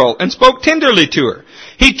the girl and spoke tenderly to her.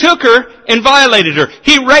 He took her and violated her.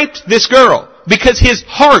 He raped this girl because his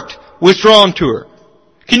heart was drawn to her.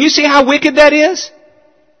 Can you see how wicked that is?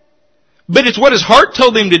 But it's what his heart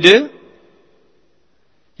told him to do.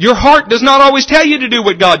 Your heart does not always tell you to do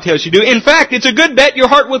what God tells you to do. In fact, it's a good bet your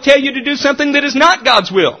heart will tell you to do something that is not God's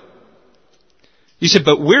will. You said,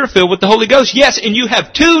 but we're filled with the Holy Ghost. Yes, and you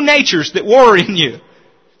have 2 natures that war in you.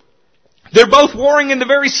 They're both warring in the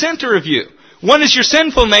very center of you. One is your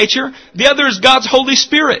sinful nature. The other is God's Holy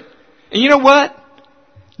Spirit. And you know what?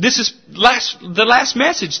 This is the last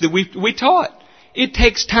message that we taught. It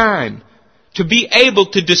takes time to be able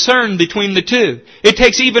to discern between the two. It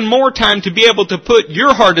takes even more time to be able to put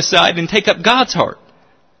your heart aside and take up God's heart.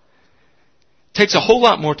 It takes a whole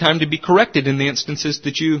lot more time to be corrected in the instances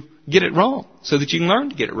that you get it wrong, so that you can learn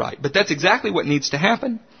to get it right. But that's exactly what needs to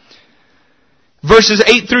happen. Verses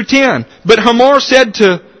 8 through 10. But Hamor said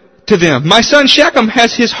to them, my son Shechem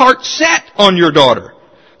has his heart set on your daughter.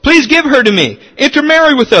 Please give her to me.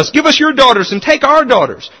 Intermarry with us. Give us your daughters and take our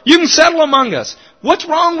daughters. You can settle among us. What's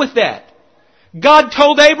wrong with that? God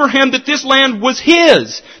told Abraham that this land was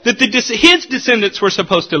his, that his descendants were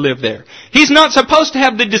supposed to live there. He's not supposed to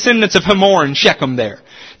have the descendants of Hamor and Shechem there.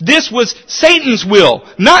 This was Satan's will,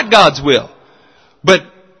 not God's will. But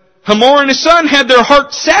Hamor and his son had their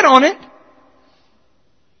heart set on it.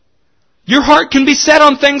 Your heart can be set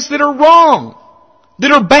on things that are wrong,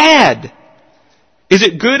 that are bad. Is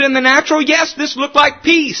it good in the natural? Yes, this looked like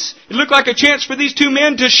peace. It looked like a chance for these 2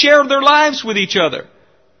 men to share their lives with each other.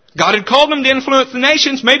 God had called them to influence the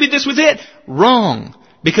nations. Maybe this was it. Wrong.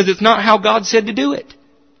 Because it's not how God said to do it.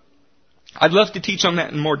 I'd love to teach on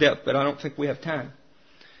that in more depth, but I don't think we have time.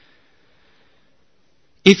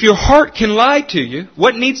 If your heart can lie to you,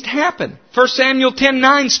 what needs to happen? 1 Samuel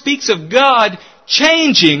 10:9 speaks of God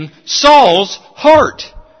changing Saul's heart.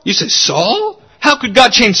 You say, Saul? How could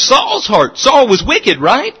God change Saul's heart? Saul was wicked,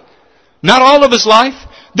 right? Not all of his life.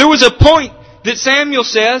 There was a point that Samuel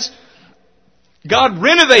says God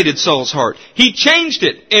renovated Saul's heart. He changed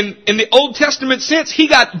it. In the Old Testament sense, he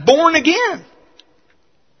got born again.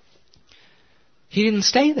 He didn't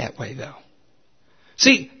stay that way, though.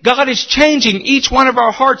 See, God is changing each one of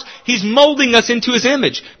our hearts. He's molding us into His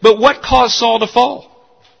image. But what caused Saul to fall?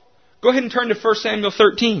 Go ahead and turn to 1 Samuel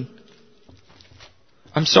 13.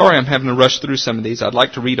 I'm sorry I'm having to rush through some of these. I'd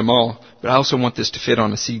like to read them all, but I also want this to fit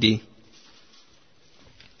on a CD.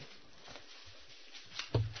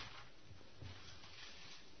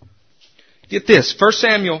 Get this, 1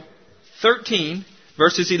 Samuel 13,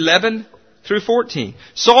 verses 11 through 14.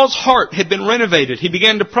 Saul's heart had been renovated. He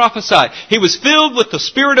began to prophesy. He was filled with the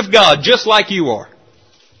Spirit of God, just like you are.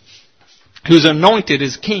 He was anointed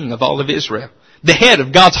as king of all of Israel, the head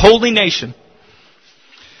of God's holy nation.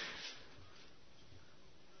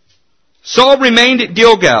 Saul remained at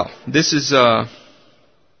Gilgal. This is,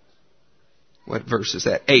 what verse is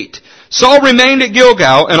that? 8. Saul remained at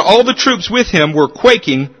Gilgal, and all the troops with him were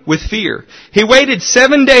quaking with fear. He waited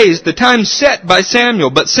 7 days, the time set by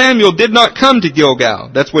Samuel, but Samuel did not come to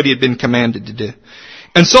Gilgal. That's what he had been commanded to do.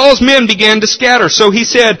 And Saul's men began to scatter. So he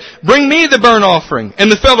said, "Bring me the burnt offering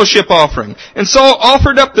and the fellowship offering." And Saul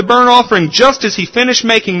offered up the burnt offering. Just as he finished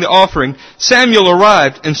making the offering, Samuel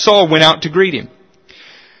arrived, and Saul went out to greet him.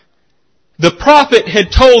 The prophet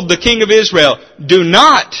had told the king of Israel, "Do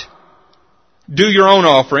not do your own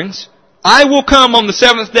offerings. I will come on the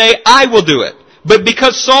seventh day, I will do it." But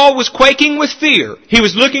because Saul was quaking with fear, he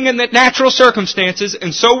was looking at the natural circumstances,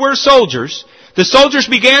 and so were soldiers. The soldiers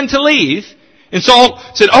began to leave, and Saul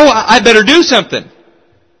said, I better do something.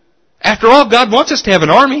 After all, God wants us to have an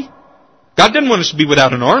army. God doesn't want us to be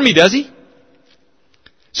without an army, does He?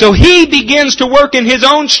 So he begins to work in his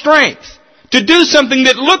own strength to do something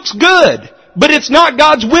that looks good, but it's not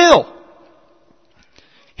God's will.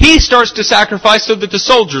 He starts to sacrifice so that the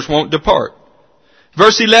soldiers won't depart.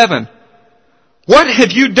 Verse 11. "What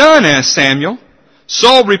have you done?" asked Samuel.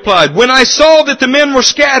 Saul replied, "When I saw that the men were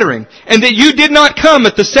scattering, and that you did not come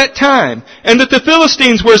at the set time, and that the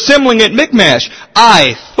Philistines were assembling at Michmash,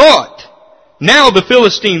 I thought, now the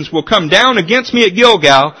Philistines will come down against me at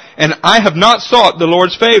Gilgal, and I have not sought the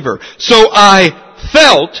Lord's favor. So I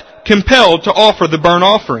felt compelled to offer the burnt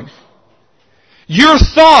offering." Your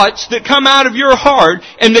thoughts that come out of your heart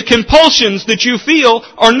and the compulsions that you feel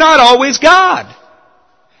are not always God.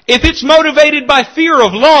 If it's motivated by fear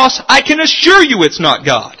of loss, I can assure you it's not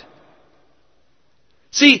God.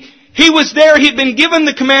 See, he was there, he'd been given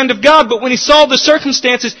the command of God, but when he saw the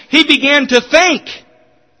circumstances, he began to think.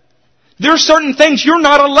 There are certain things you're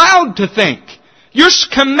not allowed to think. You're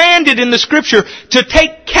commanded in the Scripture to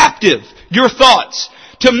take captive your thoughts,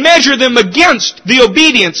 to measure them against the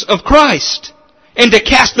obedience of Christ, and to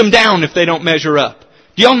cast them down if they don't measure up.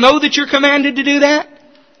 Do y'all know that you're commanded to do that?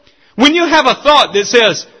 When you have a thought that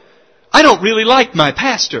says, "I don't really like my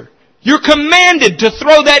pastor," you're commanded to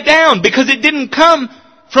throw that down because it didn't come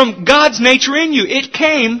from God's nature in you. It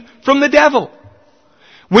came from the devil.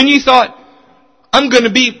 When you thought, "I'm going to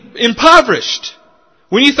be impoverished,"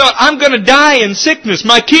 when you thought, "I'm going to die in sickness,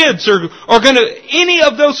 my kids are going to," any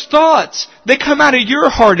of those thoughts that come out of your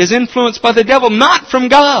heart is influenced by the devil, not from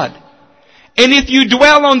God. And if you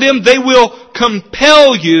dwell on them, they will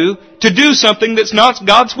compel you to do something that's not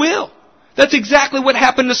God's will. That's exactly what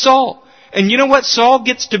happened to Saul. And you know what Saul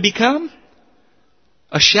gets to become?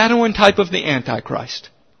 A shadow and type of the Antichrist.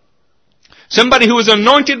 Somebody who was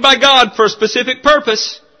anointed by God for a specific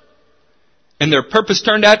purpose, and their purpose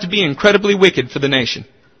turned out to be incredibly wicked for the nation.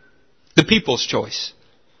 The people's choice.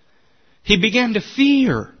 He began to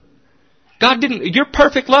fear. Your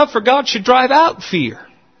perfect love for God should drive out fear.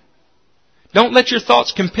 Don't let your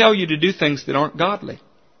thoughts compel you to do things that aren't godly.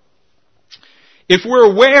 If we're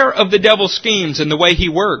aware of the devil's schemes and the way he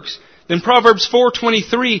works, then Proverbs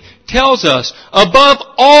 4:23 tells us, "Above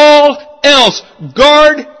all else,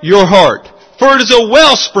 guard your heart, for it is a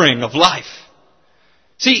wellspring of life."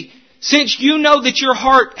 See, since you know that your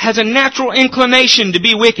heart has a natural inclination to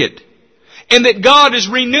be wicked, and that God is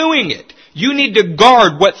renewing it, you need to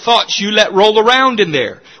guard what thoughts you let roll around in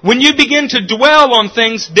there. When you begin to dwell on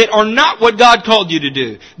things that are not what God called you to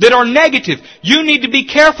do, that are negative, you need to be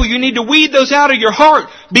careful. You need to weed those out of your heart.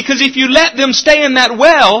 Because if you let them stay in that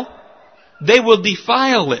well, they will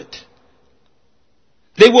defile it.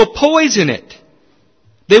 They will poison it.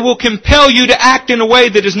 They will compel you to act in a way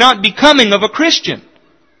that is not becoming of a Christian.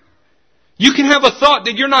 You can have a thought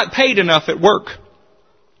that you're not paid enough at work,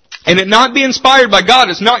 and it not be inspired by God.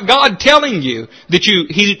 It's not God telling you that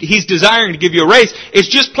He's desiring to give you a raise. It's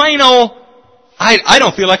just plain old, I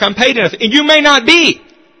don't feel like I'm paid enough. And you may not be.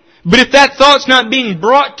 But if that thought's not being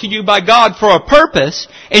brought to you by God for a purpose,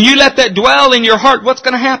 and you let that dwell in your heart, what's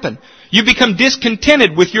going to happen? You become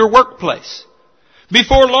discontented with your workplace.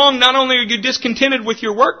 Before long, not only are you discontented with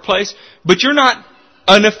your workplace, but you're not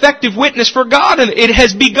an effective witness for God, and it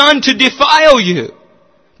has begun to defile you.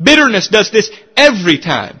 Bitterness does this every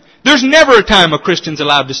time. There's never a time a Christian's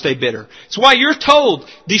allowed to stay bitter. It's why you're told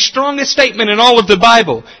the strongest statement in all of the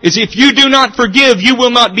Bible is if you do not forgive, you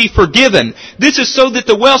will not be forgiven. This is so that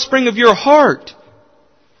the wellspring of your heart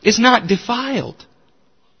is not defiled.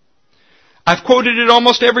 I've quoted it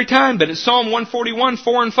almost every time, but it's Psalm 141,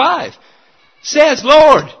 4 and 5. Says,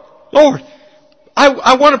 Lord,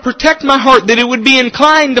 I want to protect my heart that it would be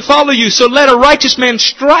inclined to follow you, so let a righteous man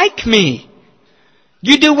strike me.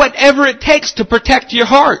 You do whatever it takes to protect your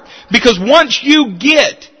heart. Because once you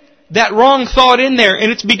get that wrong thought in there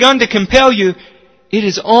and it's begun to compel you, it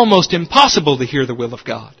is almost impossible to hear the will of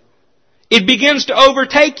God. It begins to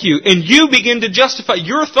overtake you and you begin to justify.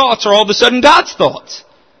 Your thoughts are all of a sudden God's thoughts.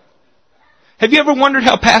 Have you ever wondered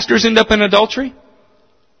how pastors end up in adultery?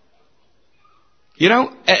 You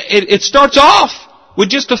know, it starts off with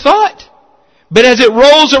just a thought. But as it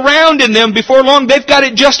rolls around in them, before long they've got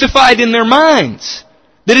it justified in their minds.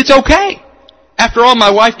 That it's okay. After all,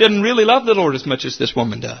 my wife doesn't really love the Lord as much as this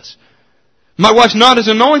woman does. My wife's not as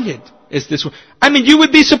anointed as this one. I mean, you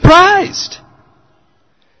would be surprised.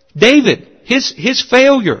 David, his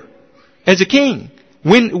failure as a king,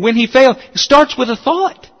 when he failed, it starts with a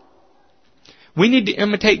thought. We need to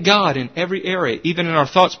imitate God in every area, even in our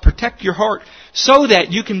thoughts. Protect your heart so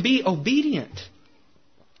that you can be obedient.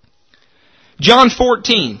 John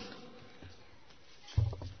 14.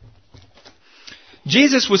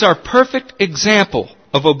 Jesus was our perfect example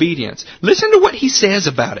of obedience. Listen to what he says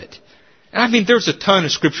about it. I mean, there's a ton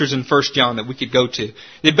of scriptures in 1 John that we could go to.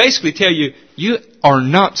 They basically tell you, you are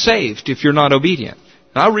not saved if you're not obedient.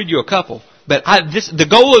 And I'll read you a couple. But the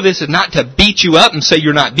goal of this is not to beat you up and say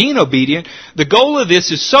you're not being obedient. The goal of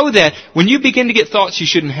this is so that when you begin to get thoughts you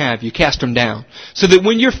shouldn't have, you cast them down. So that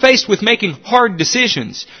when you're faced with making hard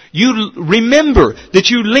decisions, you remember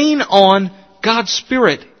that you lean on God's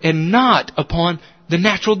Spirit and not upon the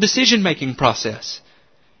natural decision-making process.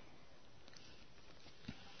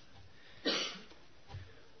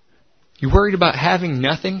 You worried about having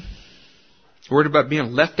nothing? Worried about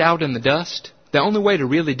being left out in the dust? The only way to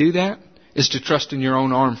really do that is to trust in your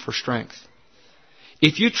own arm for strength.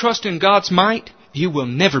 If you trust in God's might, you will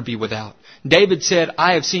never be without. David said,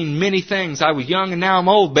 I have seen many things. I was young and now I'm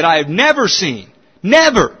old, but I have never seen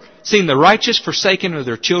the righteous forsaken or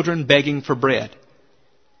their children begging for bread.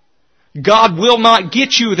 God will not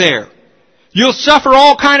get you there. You'll suffer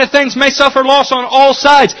all kind of things, may suffer loss on all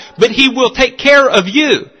sides, but He will take care of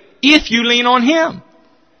you if you lean on Him.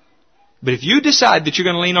 But if you decide that you're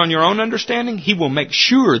going to lean on your own understanding, He will make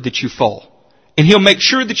sure that you fall. And He'll make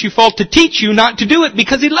sure that you fall to teach you not to do it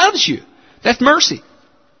because He loves you. That's mercy.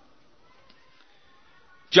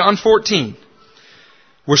 John 14.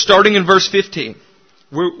 We're starting in verse 15.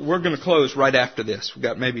 We're going to close right after this. We've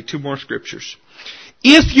got maybe 2 more scriptures.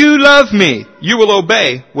 If you love me, you will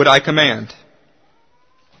obey what I command.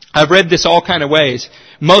 I've read this all kind of ways.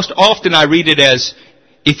 Most often I read it as,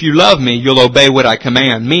 if you love me, you'll obey what I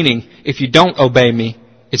command. Meaning, if you don't obey me,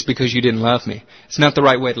 it's because you didn't love me. It's not the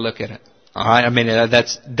right way to look at it. Alright? I mean,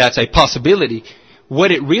 that's a possibility.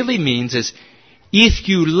 What it really means is, if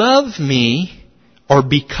you love me, or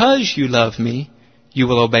because you love me, you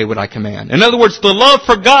will obey what I command. In other words, the love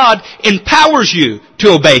for God empowers you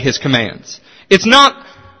to obey His commands. It's not,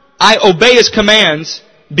 I obey His commands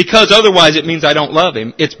because otherwise it means I don't love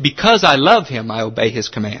Him. It's because I love Him I obey His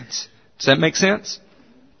commands. Does that make sense?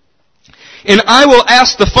 And I will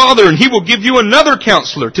ask the Father, and He will give you another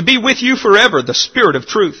counselor to be with you forever, the Spirit of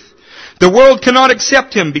truth. The world cannot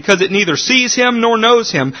accept Him because it neither sees Him nor knows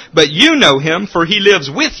Him, but you know Him, for He lives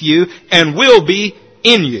with you and will be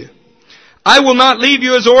in you. I will not leave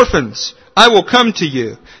you as orphans. I will come to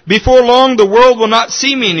you. Before long the world will not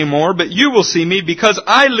see me anymore, but you will see me. Because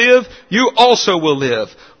I live, you also will live.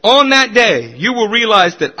 On that day you will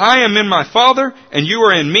realize that I am in my Father, and you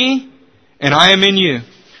are in me, and I am in you.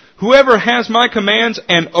 Whoever has my commands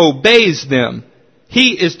and obeys them,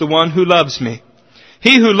 he is the one who loves me.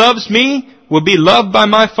 He who loves me will be loved by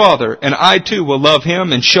my Father, and I too will love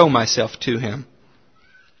him and show myself to him.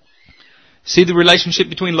 See the relationship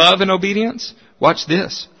between love and obedience? Watch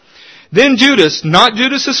this. Then Judas, not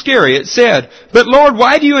Judas Iscariot, said, But Lord,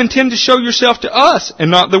 why do you intend to show yourself to us and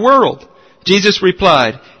not the world? Jesus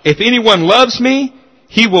replied, If anyone loves me,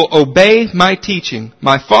 he will obey my teaching.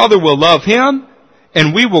 My Father will love him,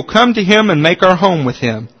 and we will come to him and make our home with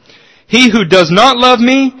him. He who does not love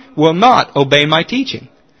me will not obey my teaching.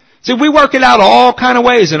 See, we work it out all kind of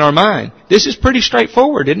ways in our mind. This is pretty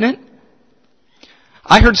straightforward, isn't it?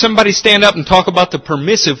 I heard somebody stand up and talk about the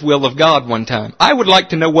permissive will of God one time. I would like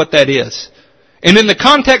to know what that is. And in the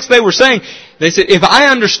context they were saying, they said, if I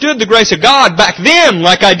understood the grace of God back then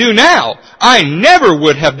like I do now, I never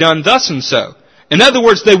would have done thus and so. In other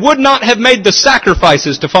words, they would not have made the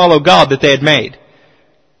sacrifices to follow God that they had made.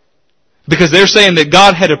 Because they're saying that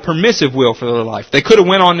God had a permissive will for their life. They could have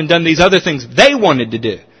went on and done these other things they wanted to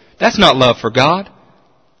do. That's not love for God.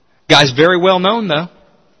 Guy's very well known though.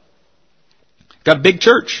 Got a big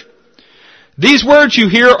church. These words you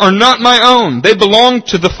hear are not my own. They belong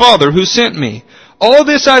to the Father who sent me. All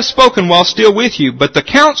this I've spoken while still with you, but the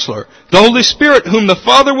Counselor, the Holy Spirit, whom the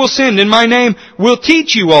Father will send in my name, will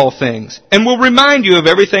teach you all things, and will remind you of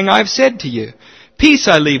everything I've said to you. Peace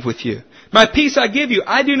I leave with you. My peace I give you.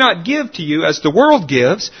 I do not give to you as the world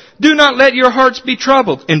gives. Do not let your hearts be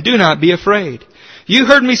troubled, and do not be afraid. You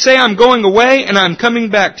heard me say I'm going away, and I'm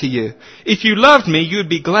coming back to you. If you loved me, you'd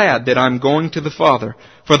be glad that I'm going to the Father,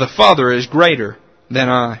 for the Father is greater than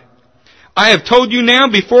I. I have told you now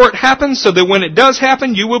before it happens, so that when it does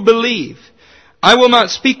happen, you will believe. I will not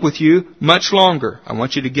speak with you much longer. I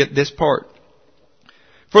want you to get this part.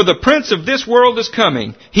 For the prince of this world is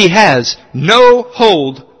coming. He has no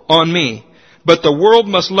hold on me. But the world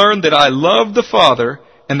must learn that I love the Father,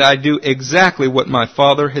 and I do exactly what my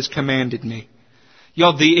Father has commanded me.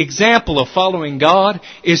 Y'all, the example of following God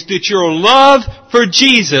is that your love for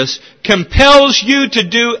Jesus compels you to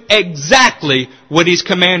do exactly what He's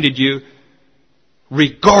commanded you,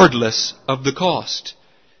 regardless of the cost.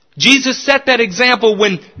 Jesus set that example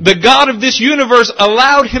when the God of this universe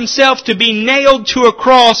allowed Himself to be nailed to a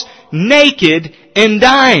cross naked and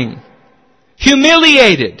dying.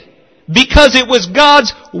 Humiliated. Because it was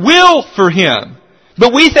God's will for Him.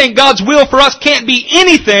 But we think God's will for us can't be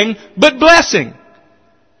anything but blessing.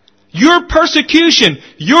 Your persecution,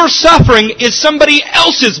 your suffering is somebody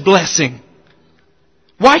else's blessing.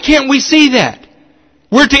 Why can't we see that?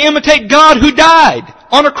 We're to imitate God who died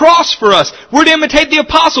on a cross for us. We're to imitate the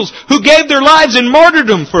apostles who gave their lives in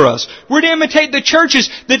martyrdom for us. We're to imitate the churches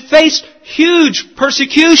that faced huge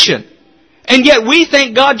persecution. And yet we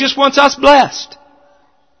think God just wants us blessed.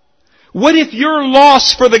 What if your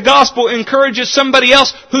loss for the gospel encourages somebody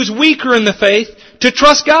else who's weaker in the faith to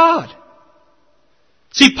trust God?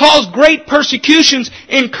 See, Paul's great persecutions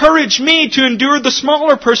encourage me to endure the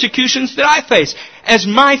smaller persecutions that I face as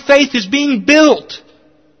my faith is being built.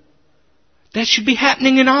 That should be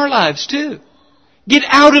happening in our lives too. Get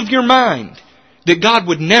out of your mind that God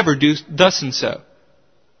would never do thus and so.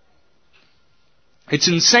 It's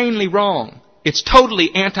insanely wrong. It's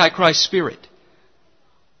totally antichrist spirit.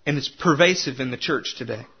 And it's pervasive in the church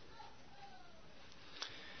today.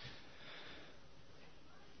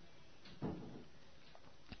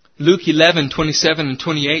 Luke 11:27 and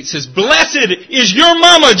 28 says, Blessed is your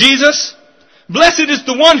mama, Jesus. Blessed is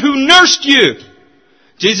the one who nursed you.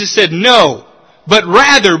 Jesus said, no, but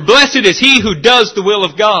rather blessed is he who does the will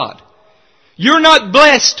of God. You're not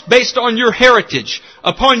blessed based on your heritage,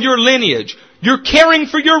 upon your lineage. You're caring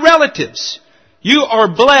for your relatives. You are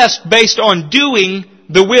blessed based on doing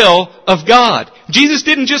the will of God. Jesus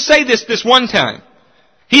didn't just say this one time.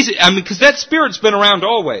 Because that spirit's been around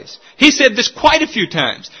always. He said this quite a few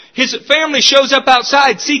times. His family shows up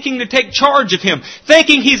outside seeking to take charge of him,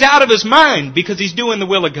 thinking he's out of his mind because he's doing the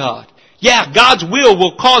will of God. Yeah, God's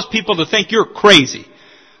will cause people to think you're crazy.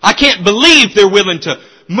 I can't believe they're willing to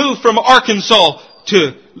move from Arkansas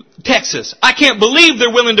to Texas. I can't believe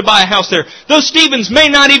they're willing to buy a house there. Those Stevens may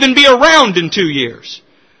not even be around in 2 years.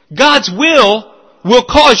 God's will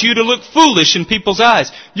cause you to look foolish in people's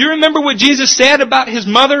eyes. You remember what Jesus said about His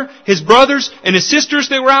mother, His brothers, and His sisters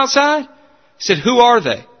that were outside? He said, who are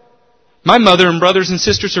they? My mother and brothers and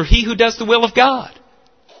sisters are he who does the will of God.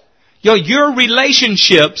 Your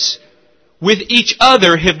relationships with each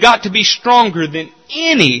other have got to be stronger than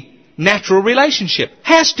any natural relationship.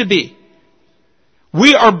 Has to be.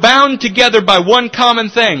 We are bound together by one common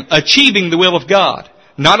thing, achieving the will of God.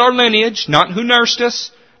 Not our lineage, not who nursed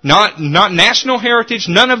us, not national heritage,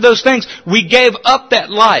 none of those things. We gave up that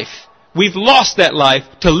life. We've lost that life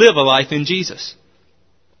to live a life in Jesus.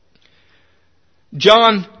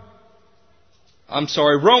 Romans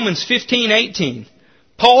 15:18.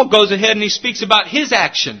 Paul goes ahead and he speaks about his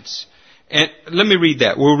actions. And let me read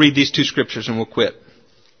that. We'll read these two scriptures and we'll quit.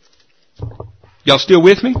 Y'all still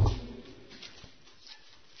with me?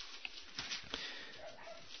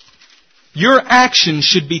 Your actions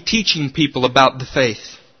should be teaching people about the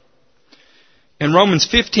faith. In Romans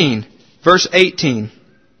 15, verse 18.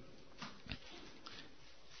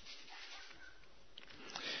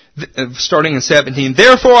 starting in 17,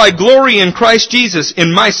 "Therefore I glory in Christ Jesus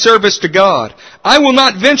in my service to God. I will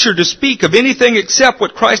not venture to speak of anything except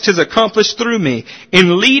what Christ has accomplished through me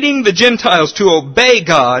in leading the Gentiles to obey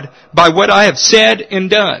God by what I have said and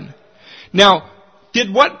done." Now,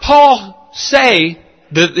 did what Paul say,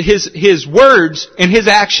 his words and his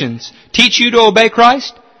actions, teach you to obey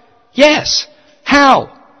Christ? Yes. How?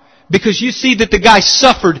 Because you see that the guy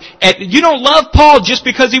suffered. You don't love Paul just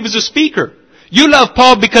because he was a speaker. You love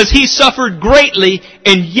Paul because he suffered greatly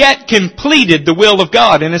and yet completed the will of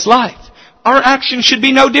God in his life. Our actions should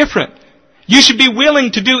be no different. You should be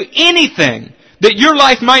willing to do anything that your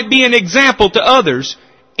life might be an example to others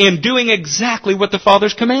in doing exactly what the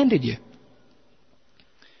Father's commanded you.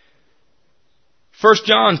 1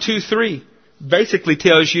 John 2:3 basically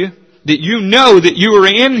tells you that you know that you are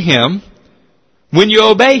in Him when you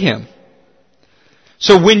obey Him.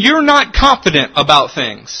 So when you're not confident about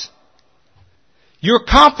things, your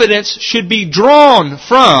confidence should be drawn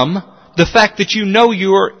from the fact that you know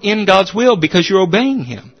you are in God's will because you're obeying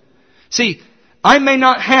Him. See, I may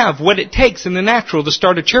not have what it takes in the natural to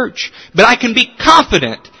start a church, but I can be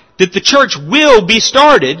confident that the church will be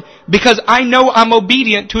started because I know I'm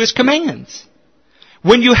obedient to His commands.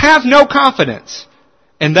 When you have no confidence,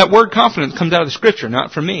 and that word confidence comes out of the Scripture,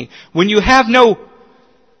 not from me. When you have no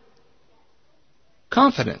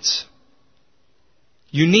confidence,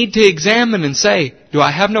 you need to examine and say, do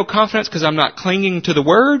I have no confidence because I'm not clinging to the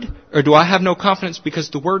Word? Or do I have no confidence because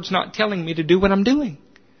the Word's not telling me to do what I'm doing?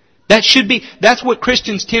 That's what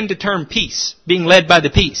Christians tend to term peace, being led by the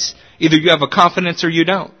peace. Either you have a confidence or you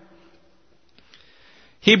don't.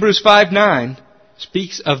 Hebrews 5:9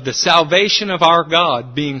 speaks of the salvation of our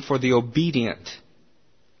God being for the obedient.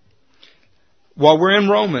 While we're in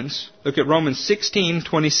Romans, look at Romans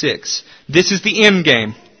 16:26. This is the end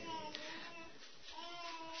game.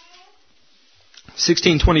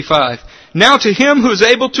 16:25. Now to Him who is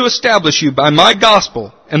able to establish you by my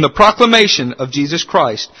gospel and the proclamation of Jesus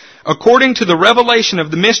Christ, according to the revelation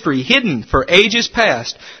of the mystery hidden for ages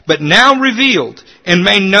past, but now revealed and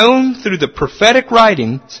made known through the prophetic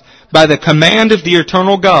writings by the command of the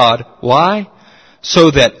eternal God. Why? So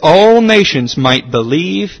that all nations might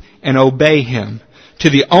believe and obey Him. To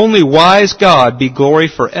the only wise God be glory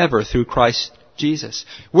forever through Christ Jesus.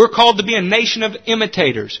 We're called to be a nation of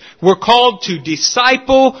imitators. We're called to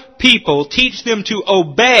disciple people, teach them to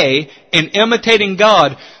obey and imitating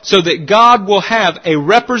God so that God will have a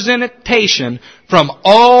representation from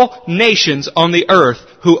all nations on the earth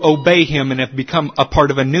who obey Him and have become a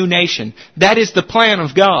part of a new nation. That is the plan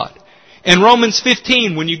of God. In Romans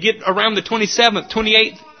 15, when you get around the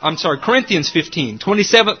Corinthians 15,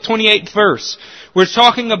 27th, 28th verse, we're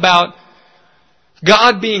talking about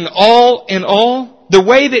God being all in all. The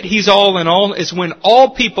way that He's all in all is when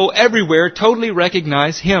all people everywhere totally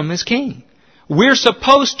recognize Him as King. We're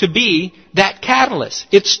supposed to be that catalyst.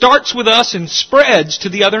 It starts with us and spreads to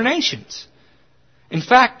the other nations. In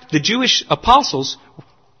fact, the Jewish apostles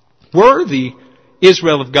were the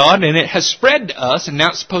Israel of God, and it has spread to us, and now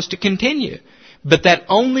it's supposed to continue. But that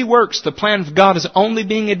only works, the plan of God is only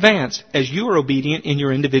being advanced as you are obedient in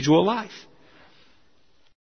your individual life.